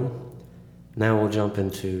part 1. Now we'll jump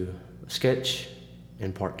into a sketch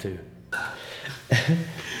in part 2.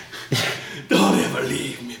 Don't ever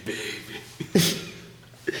leave me, baby.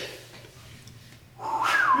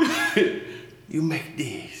 You make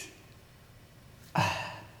this.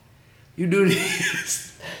 You do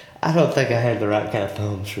this. I don't think I had the right kind of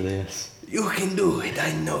thumbs for this. You can do it,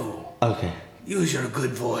 I know. Okay. Use your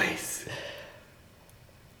good voice.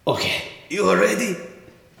 Okay. You ready?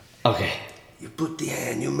 Okay. You put the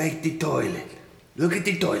hand, you make the toilet. Look at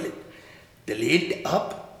the toilet. The lid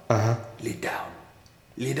up, lid down.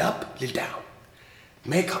 Lid up, lid down.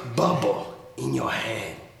 Make a bubble in your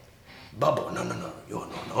hand. Bubble,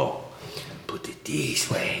 no. Put it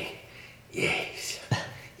this way. Yes.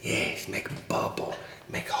 Yes, make a bubble.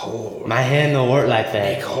 Make a hole. My hand don't work like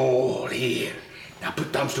that. Make a hole here. Now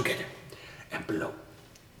put thumbs together and blow.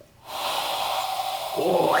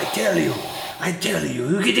 Oh, I tell you,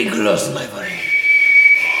 you're getting close, my friend.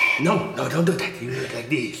 No, don't do that. You do it like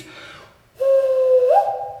this.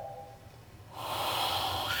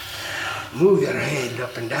 Move your head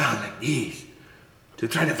up and down like this to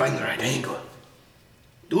try to find the right angle.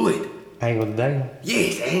 Do it. Angle the dangle?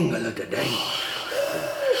 Yes, angle of the dangle.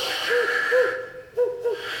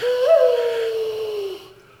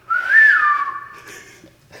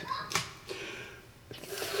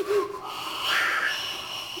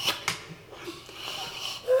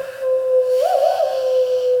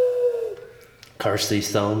 Curse these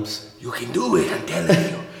thumbs. You can do it, I'm telling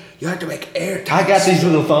you. You have to make airtight. I got these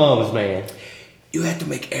little thumbs, man. You have to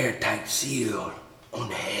make airtight seal on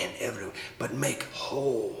the hand everywhere, but make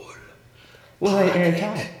hole. Well, they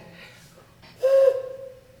airtight.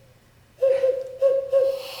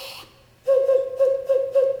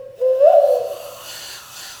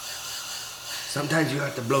 Sometimes you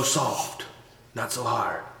have to blow soft, not so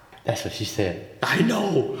hard. That's what she said. I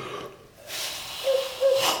know.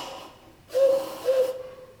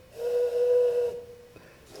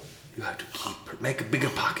 You have to make a bigger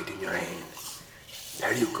pocket in your hand.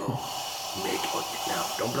 There you go. Now,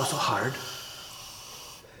 don't blow so hard.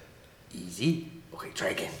 Easy. Okay, try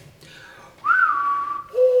again.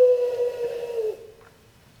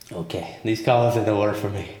 Okay, these calls ain't no work for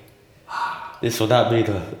me. This will not be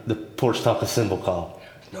the porch talk symbol call.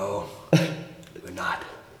 No, we're not.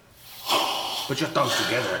 Put your thumbs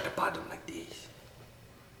together at the bottom like this.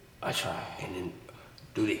 I try. And then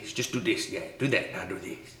do this. Just do this. Yeah, do that. Now do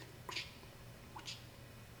this.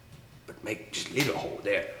 But just leave a hole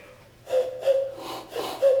there.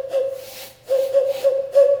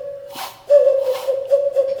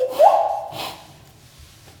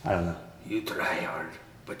 I don't know. You try hard,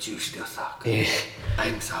 but you still suck. Yeah.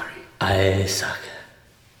 I'm sorry. I suck.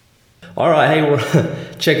 All right, hey,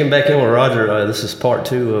 we're checking back in with Roger. This is part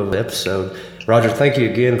 2 of the episode. Roger, thank you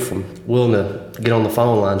again for willing to get on the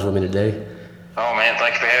phone lines with me today. Oh man,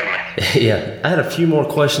 thanks for having me. Yeah, I had a few more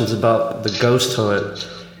questions about the ghost hunt,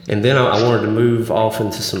 and then I wanted to move off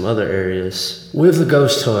into some other areas. With the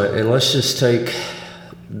ghost hunt, and let's just take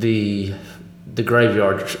the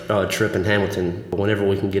graveyard trip in Hamilton, whenever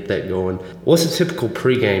we can get that going. What's a typical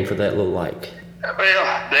pregame for that look like? Well,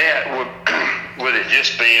 that with it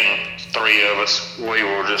just being 3 of us, we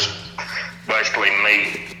will just basically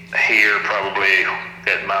meet here probably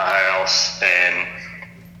at my house, and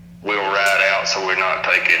we'll ride out so we're not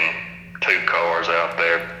taking 2 cars out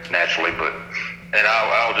there naturally, and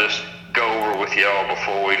I'll just go over with y'all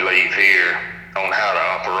before we leave here on how to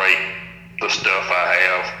operate the stuff I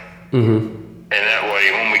have. Mm-hmm. And that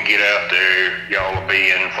way, when we get out there, y'all will be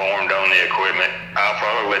informed on the equipment. I'll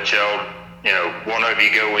probably let y'all, one of you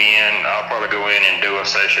go in. I'll probably go in and do a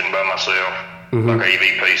session by myself, like a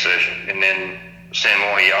EVP session, and then send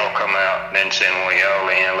one of y'all come out, and then send one of y'all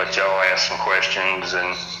in, let y'all ask some questions,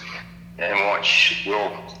 and once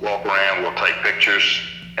we'll walk around, we'll take pictures.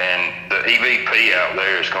 And the EVP out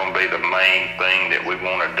there is going to be the main thing that we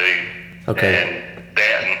want to do. Okay. And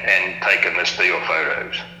that and taking the still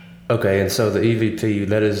photos. Okay, and so the EVP,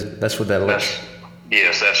 that's what that looks.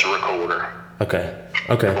 Yes, that's a recorder. Okay.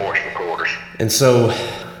 Voice recorders. And so,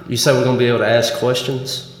 you say we're gonna be able to ask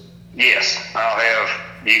questions? Yes,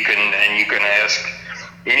 you can ask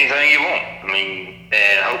anything you want.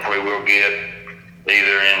 And hopefully we'll get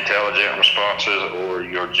either intelligent responses or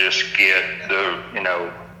you'll just get the,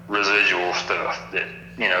 residual stuff that,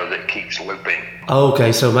 that keeps looping. Oh,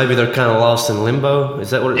 okay, so maybe they're kind of lost in limbo. Is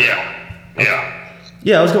that what? Yeah.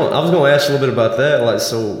 Yeah, I was going to ask a little bit about that. Like,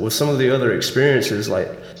 so with some of the other experiences, like,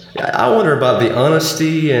 I wonder about the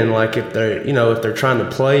honesty and like if they're, if they're trying to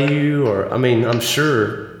play you, or I mean, I'm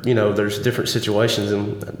sure, there's different situations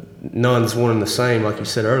and none's one and the same, like you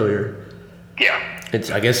said earlier. Yeah.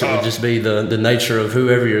 I guess it would just be the nature of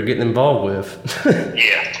whoever you're getting involved with.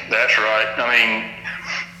 Yeah, that's right. I mean,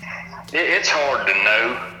 it's hard to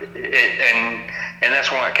know, and that's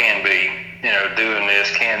why it can be, doing this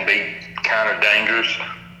can be kind of dangerous,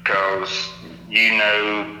 because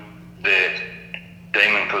that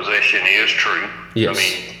demon possession is true. Yes. I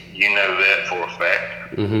mean, you know that for a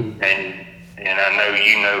fact. Mm-hmm. And I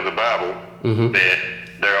know the Bible, mm-hmm. that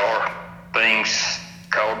there are things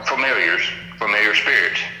called familiar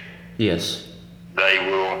spirits. Yes. They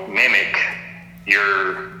will mimic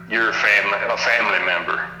your family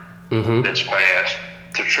member mm-hmm. that's passed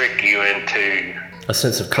to trick you into a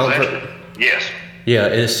sense of comfort. Yes. Yeah,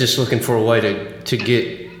 it's just looking for a way to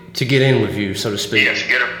get in with you, so to speak. Yes, to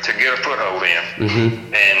get a foothold in.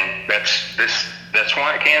 Mm-hmm. And that's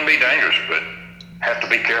why it can be dangerous, but have to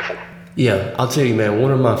be careful. Yeah, I'll tell you, man,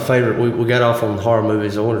 one of my favorite, we got off on horror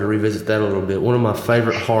movies. I wanted to revisit that a little bit. One of my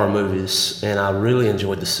favorite horror movies, and I really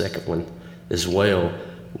enjoyed the second one as well,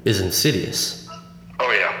 is Insidious.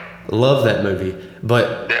 Oh, yeah. Love that movie.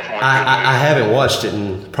 But Definitely I haven't watched it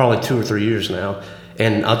in probably 2 or 3 years now.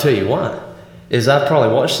 And I'll tell you why. Is I've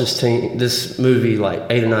probably watched this movie like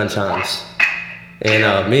 8 or 9 times.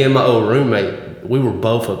 And me and my old roommate, we were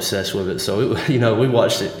both obsessed with it. So, we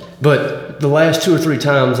watched it. But the last 2 or 3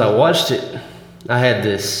 times I watched it, I had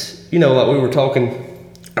this, like we were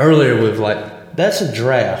talking earlier with, like, that's a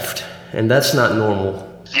draft, and that's not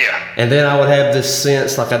normal. Yeah. And then I would have this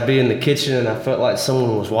sense, like I'd be in the kitchen and I felt like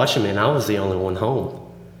someone was watching me and I was the only one home.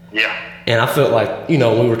 Yeah. And I felt like,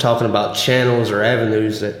 when we were talking about channels or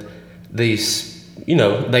avenues that these,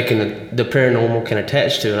 the paranormal can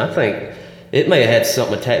attach to, and I think it may have had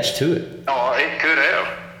something attached to it. Oh, it could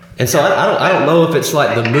have. And so I don't know if it's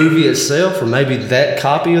like the movie itself or maybe that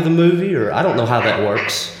copy of the movie, or I don't know how that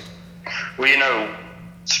works. Well,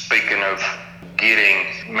 speaking of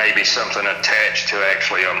getting maybe something attached to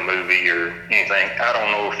actually a movie or anything, I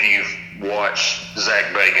don't know if you've watched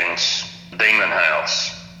Zach Bagans' Demon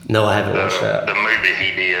House. No, I haven't watched that. The movie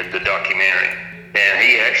he did, the documentary. And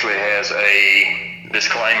he actually has a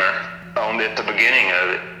disclaimer at the beginning of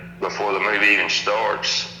it, before the movie even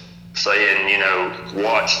starts, saying,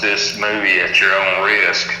 watch this movie at your own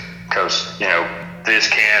risk, because, this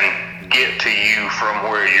can get to you from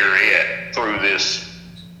where you're at through this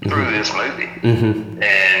movie. Mm-hmm.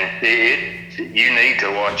 And you need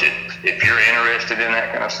to watch it. If you're interested in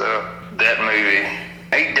that kind of stuff, that movie,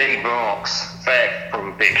 it debunks fact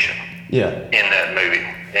from fiction. Yeah. In that movie.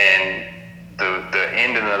 And the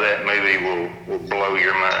ending of that movie will blow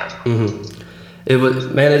your mind. Mm-hmm. It was,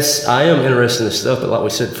 man. I am interested in this stuff, but like we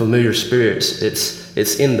said, familiar spirits.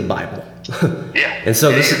 It's in the Bible. Yeah. And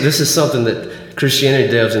so this is something that Christianity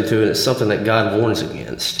delves into, and it's something that God warns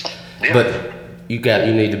against. Yeah. But you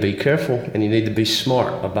need to be careful, and you need to be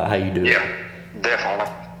smart about how you do it. Yeah,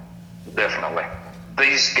 definitely.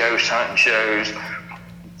 These ghost hunting shows,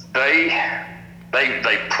 they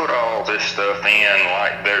put all this stuff in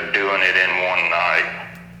like they're doing it in one night.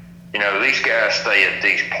 These guys stay at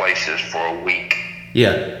these places for a week.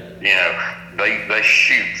 Yeah. They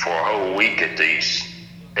shoot for a whole week at these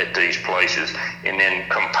places, and then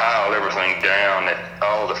compile everything down, at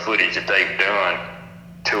all the footage that they've done,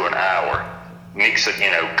 to an hour. Mix it,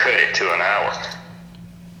 cut it to an hour.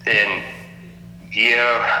 And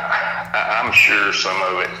I'm sure some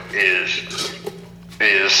of it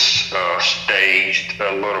is staged,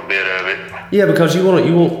 a little bit of it. Yeah, because you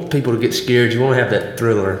want people to get scared. You want to have that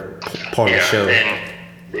thriller part of the show. And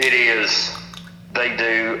it is, they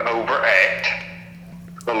do overact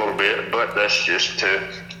a little bit, but that's just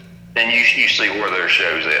and you see where their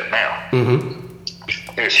show's at now. Mm-hmm.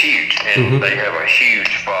 It's huge, and they have a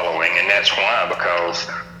huge following, and that's why, because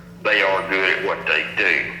they are good at what they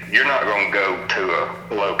do. You're not going to go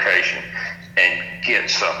to a location and get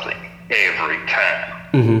something every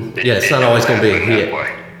time. Mm-hmm. It's not always going to be a hit.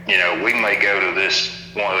 We may go to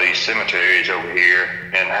one of these cemeteries over here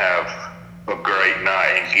and have a great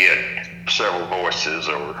night and get several voices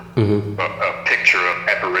or a picture of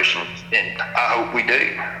apparitions, and I hope we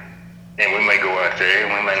do. And we may go out there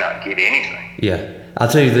and we may not get anything. Yeah. I'll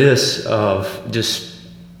tell you this, of just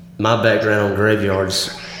my background on graveyards,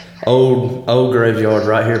 old graveyard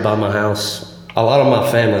right here by my house. A lot of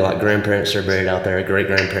my family, like grandparents, are buried out there, great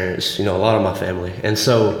grandparents, a lot of my family. And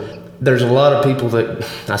so there's a lot of people that,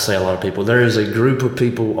 I say a lot of people, there is a group of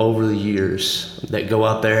people over the years that go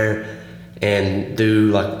out there and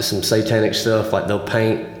do like some satanic stuff, like they'll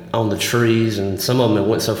paint on the trees, and some of them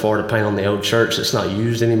went so far to paint on the old church that's not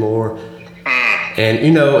used anymore. And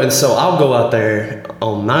you know, and so I'll go out there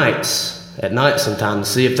on nights, at night sometimes,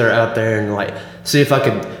 see if they're out there and like see if I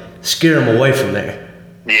could scare them away from there.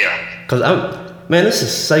 Yeah. Because man, this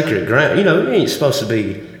is sacred ground. You know, you ain't supposed to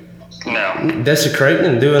be desecrating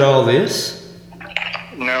and doing all this.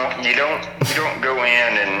 No, you don't go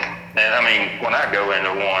in and I mean, when I go into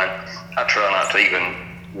one, I try not to even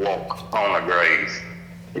walk on the grave.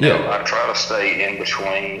 You know, I try to stay in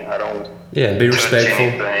between. I don't be respectful.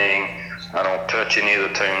 Anything. I don't touch any of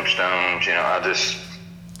the tombstones. You know,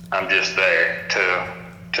 I'm just there to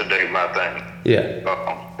do my thing. Yeah.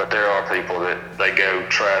 But there are people that they go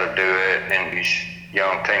try to do it, and these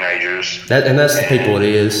young teenagers. That's the people it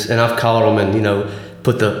is. And I've caught them and, you know,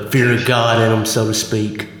 put the fear of God in them, so to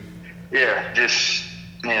speak. Yeah, just,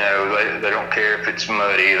 you know, they don't care if it's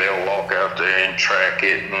muddy. They'll walk out there and track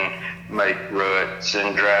it and make ruts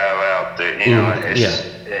and drive out there. You know,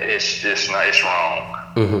 it's just not, it's wrong.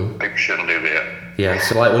 Mm-hmm. People shouldn't do that. Yeah,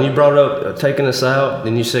 so like when you brought up taking us out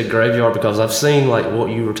and you said graveyard, because I've seen like what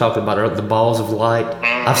you were talking about, the balls of light.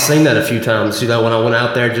 Mm-hmm. I've seen that a few times, you know, when I went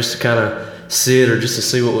out there just to kind of sit or just to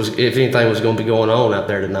see what was, if anything was going to be going on out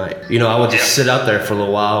there tonight. You know, I would just sit out there for a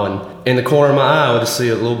little while, and in the corner of my eye I would just see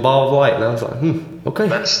a little ball of light, and I was like, okay.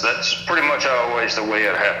 That's pretty much always the way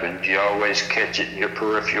it happens. You always catch it in your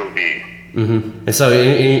peripheral view. Mm-hmm. And so,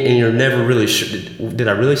 and you're never really sure, did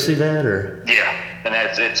I really see that, or? Yeah, and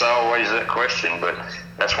it's always that question, but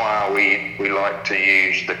that's why we like to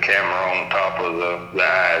use the camera on top of the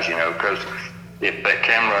eyes, you know, because if the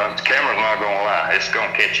camera's not going to lie, it's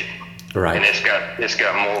going to catch it. Right. And it's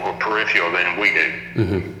got more of a peripheral than we do.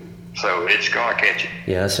 Mm-hmm. So it's going to catch it.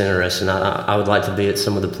 Yeah, that's interesting. I would like to be at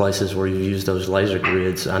some of the places where you use those laser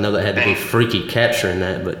grids. I know that had to be freaky capturing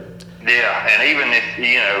that, but... Yeah, and even if,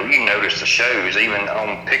 you know, you notice the shows, even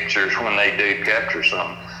on pictures when they do capture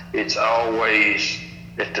something, it's always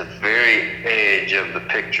at the very edge of the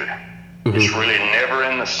picture. Mm-hmm. It's really never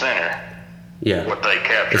in the center. Yeah. What they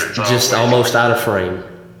capture. It's just almost out of frame.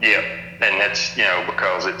 Yeah, and that's, you know,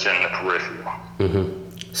 because it's in the peripheral. Mm-hmm.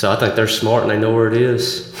 So I think they're smart and they know where it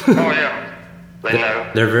is. Oh, yeah. They know.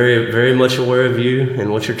 They're very, very much aware of you and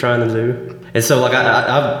what you're trying to do. And so, like,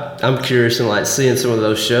 I'm curious in, like, seeing some of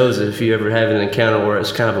those shows, if you ever have an encounter where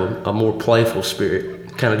it's kind of a more playful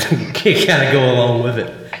spirit, kind of go along with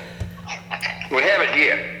it. We haven't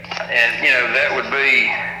yet, and you know that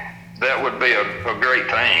would be a great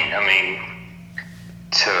thing. I mean,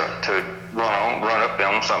 to run up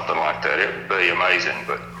on something like that, it would be amazing.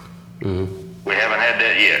 But we haven't had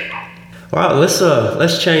that yet. All right,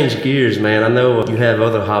 let's change gears, man. I know you have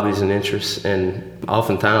other hobbies and interests, and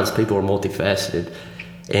oftentimes people are multifaceted.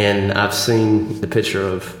 And I've seen the picture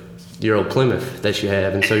of your old Plymouth that you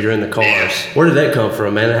have, and so you're in the cars. Yeah. Where did that come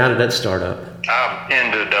from, man? How did that start up? I'm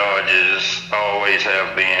into Dodges, always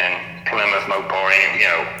have been. Plymouth, Mopar, you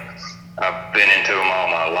know, I've been into them all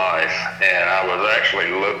my life. And I was actually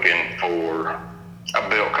I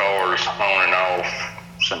built cars on and off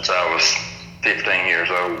since I was 15 years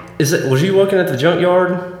old. Was you working at the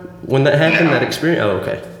junkyard when that happened, that experience? Oh,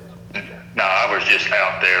 okay. No, I was just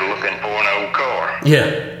out there looking for an old car.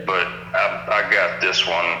 Yeah. But I got this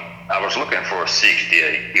one. I was looking for a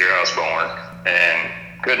 68, year I was born, and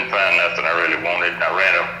couldn't find nothing I really wanted. I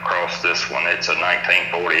ran across this one. It's a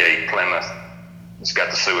 1948 Plymouth. It's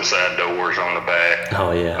got the suicide doors on the back.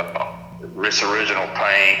 Oh, yeah. It's original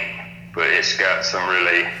paint, but it's got some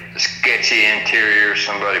really sketchy interior.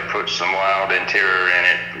 Somebody put some wild interior in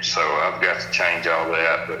it, so I've got to change all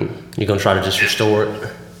that. But you're going to try to just restore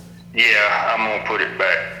it? Yeah, I'm going to put it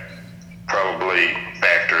back, probably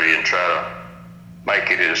factory, and try to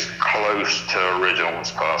make it as close to original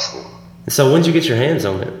as possible. So when did you get your hands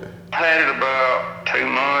on it? I had it about 2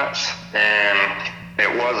 months, and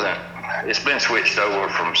it's been switched over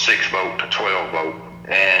from 6-volt to 12-volt.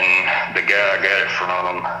 And the guy I got it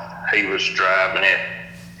from, he was driving it,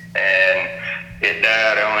 and it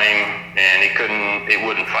died on him, and it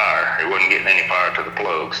wouldn't fire. It wasn't getting any fire to the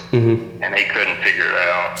plugs. Mm-hmm. And he couldn't figure it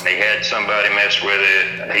out. And he had somebody mess with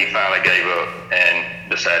it. He finally gave up and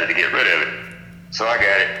decided to get rid of it. So I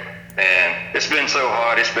got it. And it's been so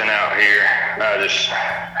hot, it's been out here. I just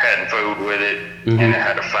hadn't fooled with it. Mm-hmm. And I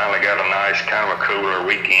had finally got a nice, kind of a cooler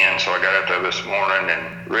weekend. So I got up there this morning and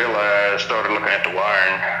started looking at the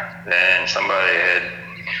wiring, and somebody had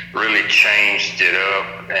really changed it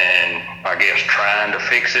up and I guess trying to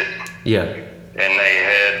fix it. Yeah. And they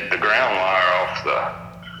had the ground wire off the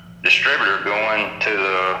distributor going to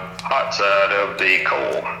the hot side of the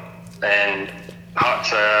coil and hot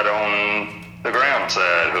side on the ground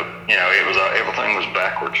side. It was everything was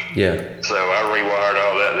backwards. Yeah. So I rewired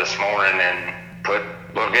all that this morning and put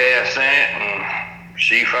a little gas in it, and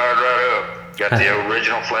she fired right up. Got the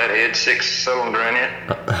original flathead 6-cylinder in it.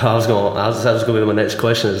 That was gonna be my next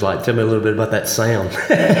question. Is like, tell me a little bit about that sound.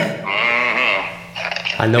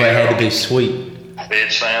 I know it had to be sweet.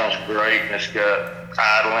 It sounds great. It's got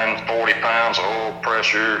idling 40 pounds of oil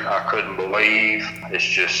pressure. I couldn't believe. It's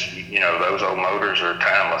just, those old motors are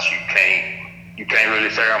timeless. You can't really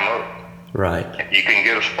tear them up. Right. If you can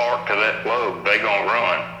get a spark to that plug, they gonna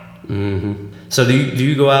run. Mm-hmm. So do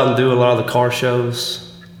you go out and do a lot of the car shows?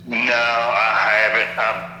 No, I haven't.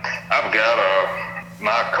 I've got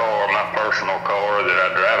my personal car that I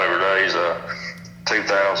drive every day is a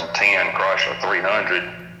 2010 Chrysler 300,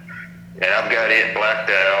 and I've got it blacked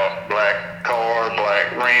out, black car,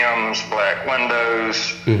 black rims, black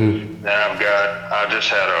windows, and I just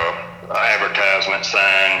had a advertisement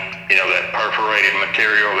sign, that perforated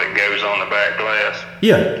material that goes on the back glass.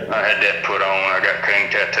 Yeah. I had that put on. I got Coon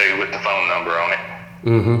tattoo with the phone number on it.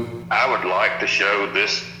 Mm-hmm. I would like to show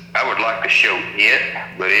this. I would like to show it,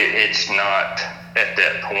 but it's not at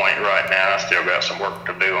that point right now. I still got some work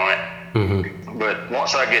to do on it. Mm-hmm. But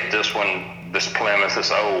once I get this Plymouth,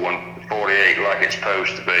 this old one, 48 like it's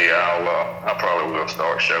supposed to be, I probably will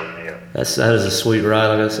start showing it. That is a sweet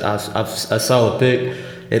ride. I saw the pic.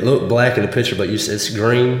 It looked black in the picture, but you said it's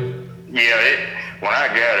green. Yeah, when I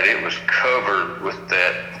got it, it was covered with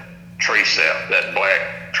that tree sap, that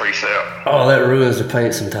black tree sap. Oh, that ruins the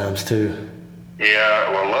paint sometimes too. Yeah,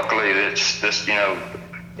 well, luckily it's this. In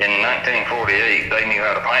 1948, they knew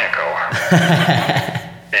how to paint a car,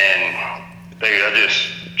 and dude, I just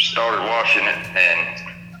started washing it and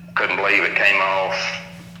couldn't believe it came off.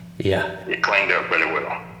 Yeah, it cleaned up really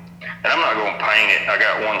well. And I'm not going to paint it. I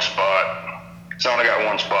got one spot. It's only got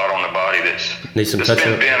one spot on the body that's been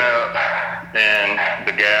bent up, and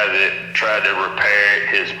the guy that tried to repair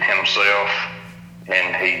it himself,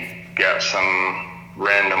 and he got some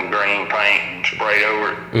random green paint and sprayed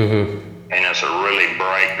over it, and it's a really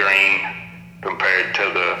bright green compared to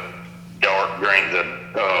the dark green, the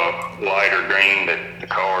lighter green that the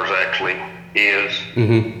car's actually is.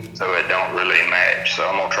 So it don't really match. So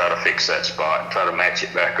I'm gonna try to fix that spot and try to match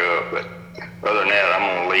it back up, but other than that, I'm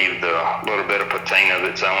going to leave the little bit of patina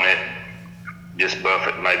that's on it, just buff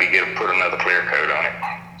it, and maybe put another clear coat on it.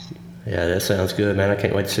 Yeah, that sounds good, man. I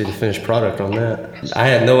can't wait to see the finished product on that. I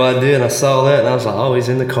had no idea, and I saw that, and I was like, oh, he's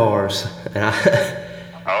in the cars. Oh, yeah,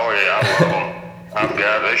 I love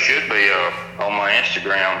them. They should be on my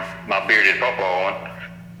Instagram, my Bearded Pawpaw one.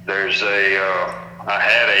 There's I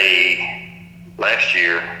had last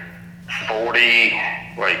year,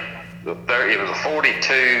 it was a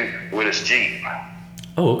 42 with its Jeep.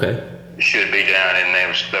 Oh, okay. It should be down in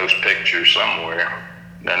those pictures somewhere.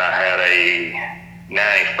 Then I had a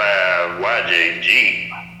 95 YJ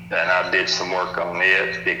Jeep, and I did some work on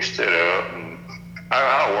it, fixed it up. And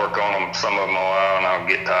I'll work on them, some of them a while, and I'll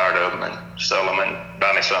get tired of them and sell them and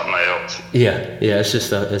buy me something else. Yeah, it's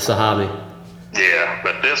just it's a hobby. Yeah,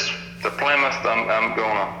 but the Plymouth, I'm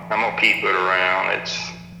gonna keep it around.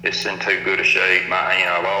 It's in too good a shape.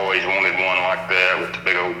 I've always wanted one like that with the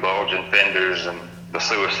big old bulging fenders and the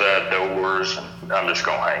suicide doors. And I'm just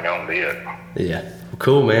gonna hang on to it. Yeah,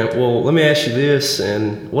 cool, man. Well, let me ask you this.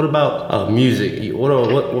 And what about music?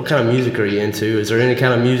 What kind of music are you into? Is there any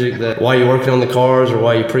kind of music that while you're working on the cars or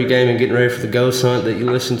while you're pre-gaming, getting ready for the ghost hunt, that you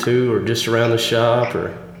listen to, or just around the shop?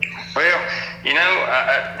 Or well,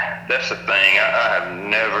 that's the thing. I have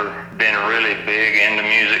never been really big into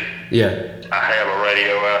music. Yeah. I have a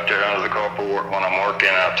radio out there under the carport when I'm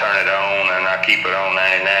working. I turn it on and I keep it on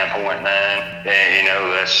 99.9. And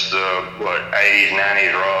that's 80s,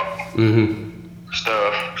 90s rock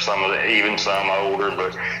stuff. Even some older,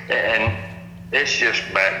 and it's just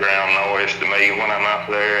background noise to me when I'm out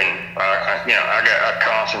there. And I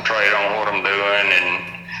concentrate on what I'm doing, and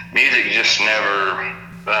music just never.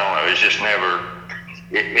 I don't know. It's just never.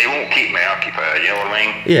 It won't keep me occupied. You know what I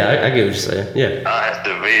mean? Yeah, I get what you're saying. Yeah. I have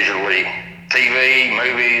to visually. TV,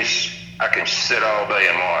 movies, I can sit all day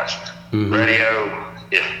and watch. Radio,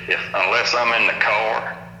 unless I'm in the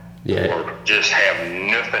car or just have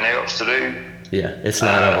nothing else to do, it's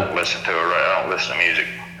not. I don't listen to it. I don't listen to music.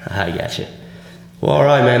 I got you. Well, all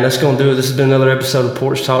right, man. That's gonna do it. This has been another episode of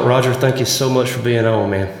Porch Talk. Roger, thank you so much for being on,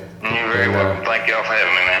 man. You're very welcome. Thank y'all for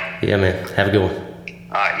having me, man. Yeah, man. Have a good one.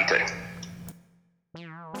 All right, you too.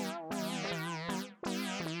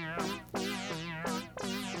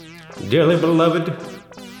 Dearly beloved,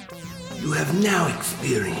 you have now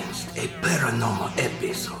experienced a paranormal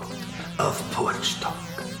episode of Porch Talk.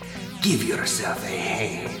 Give yourself a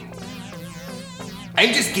hand.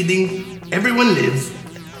 I'm just kidding. Everyone lives.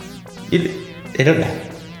 They don't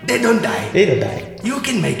die. They don't die. They don't die. You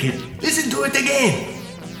can make it. Listen to it again.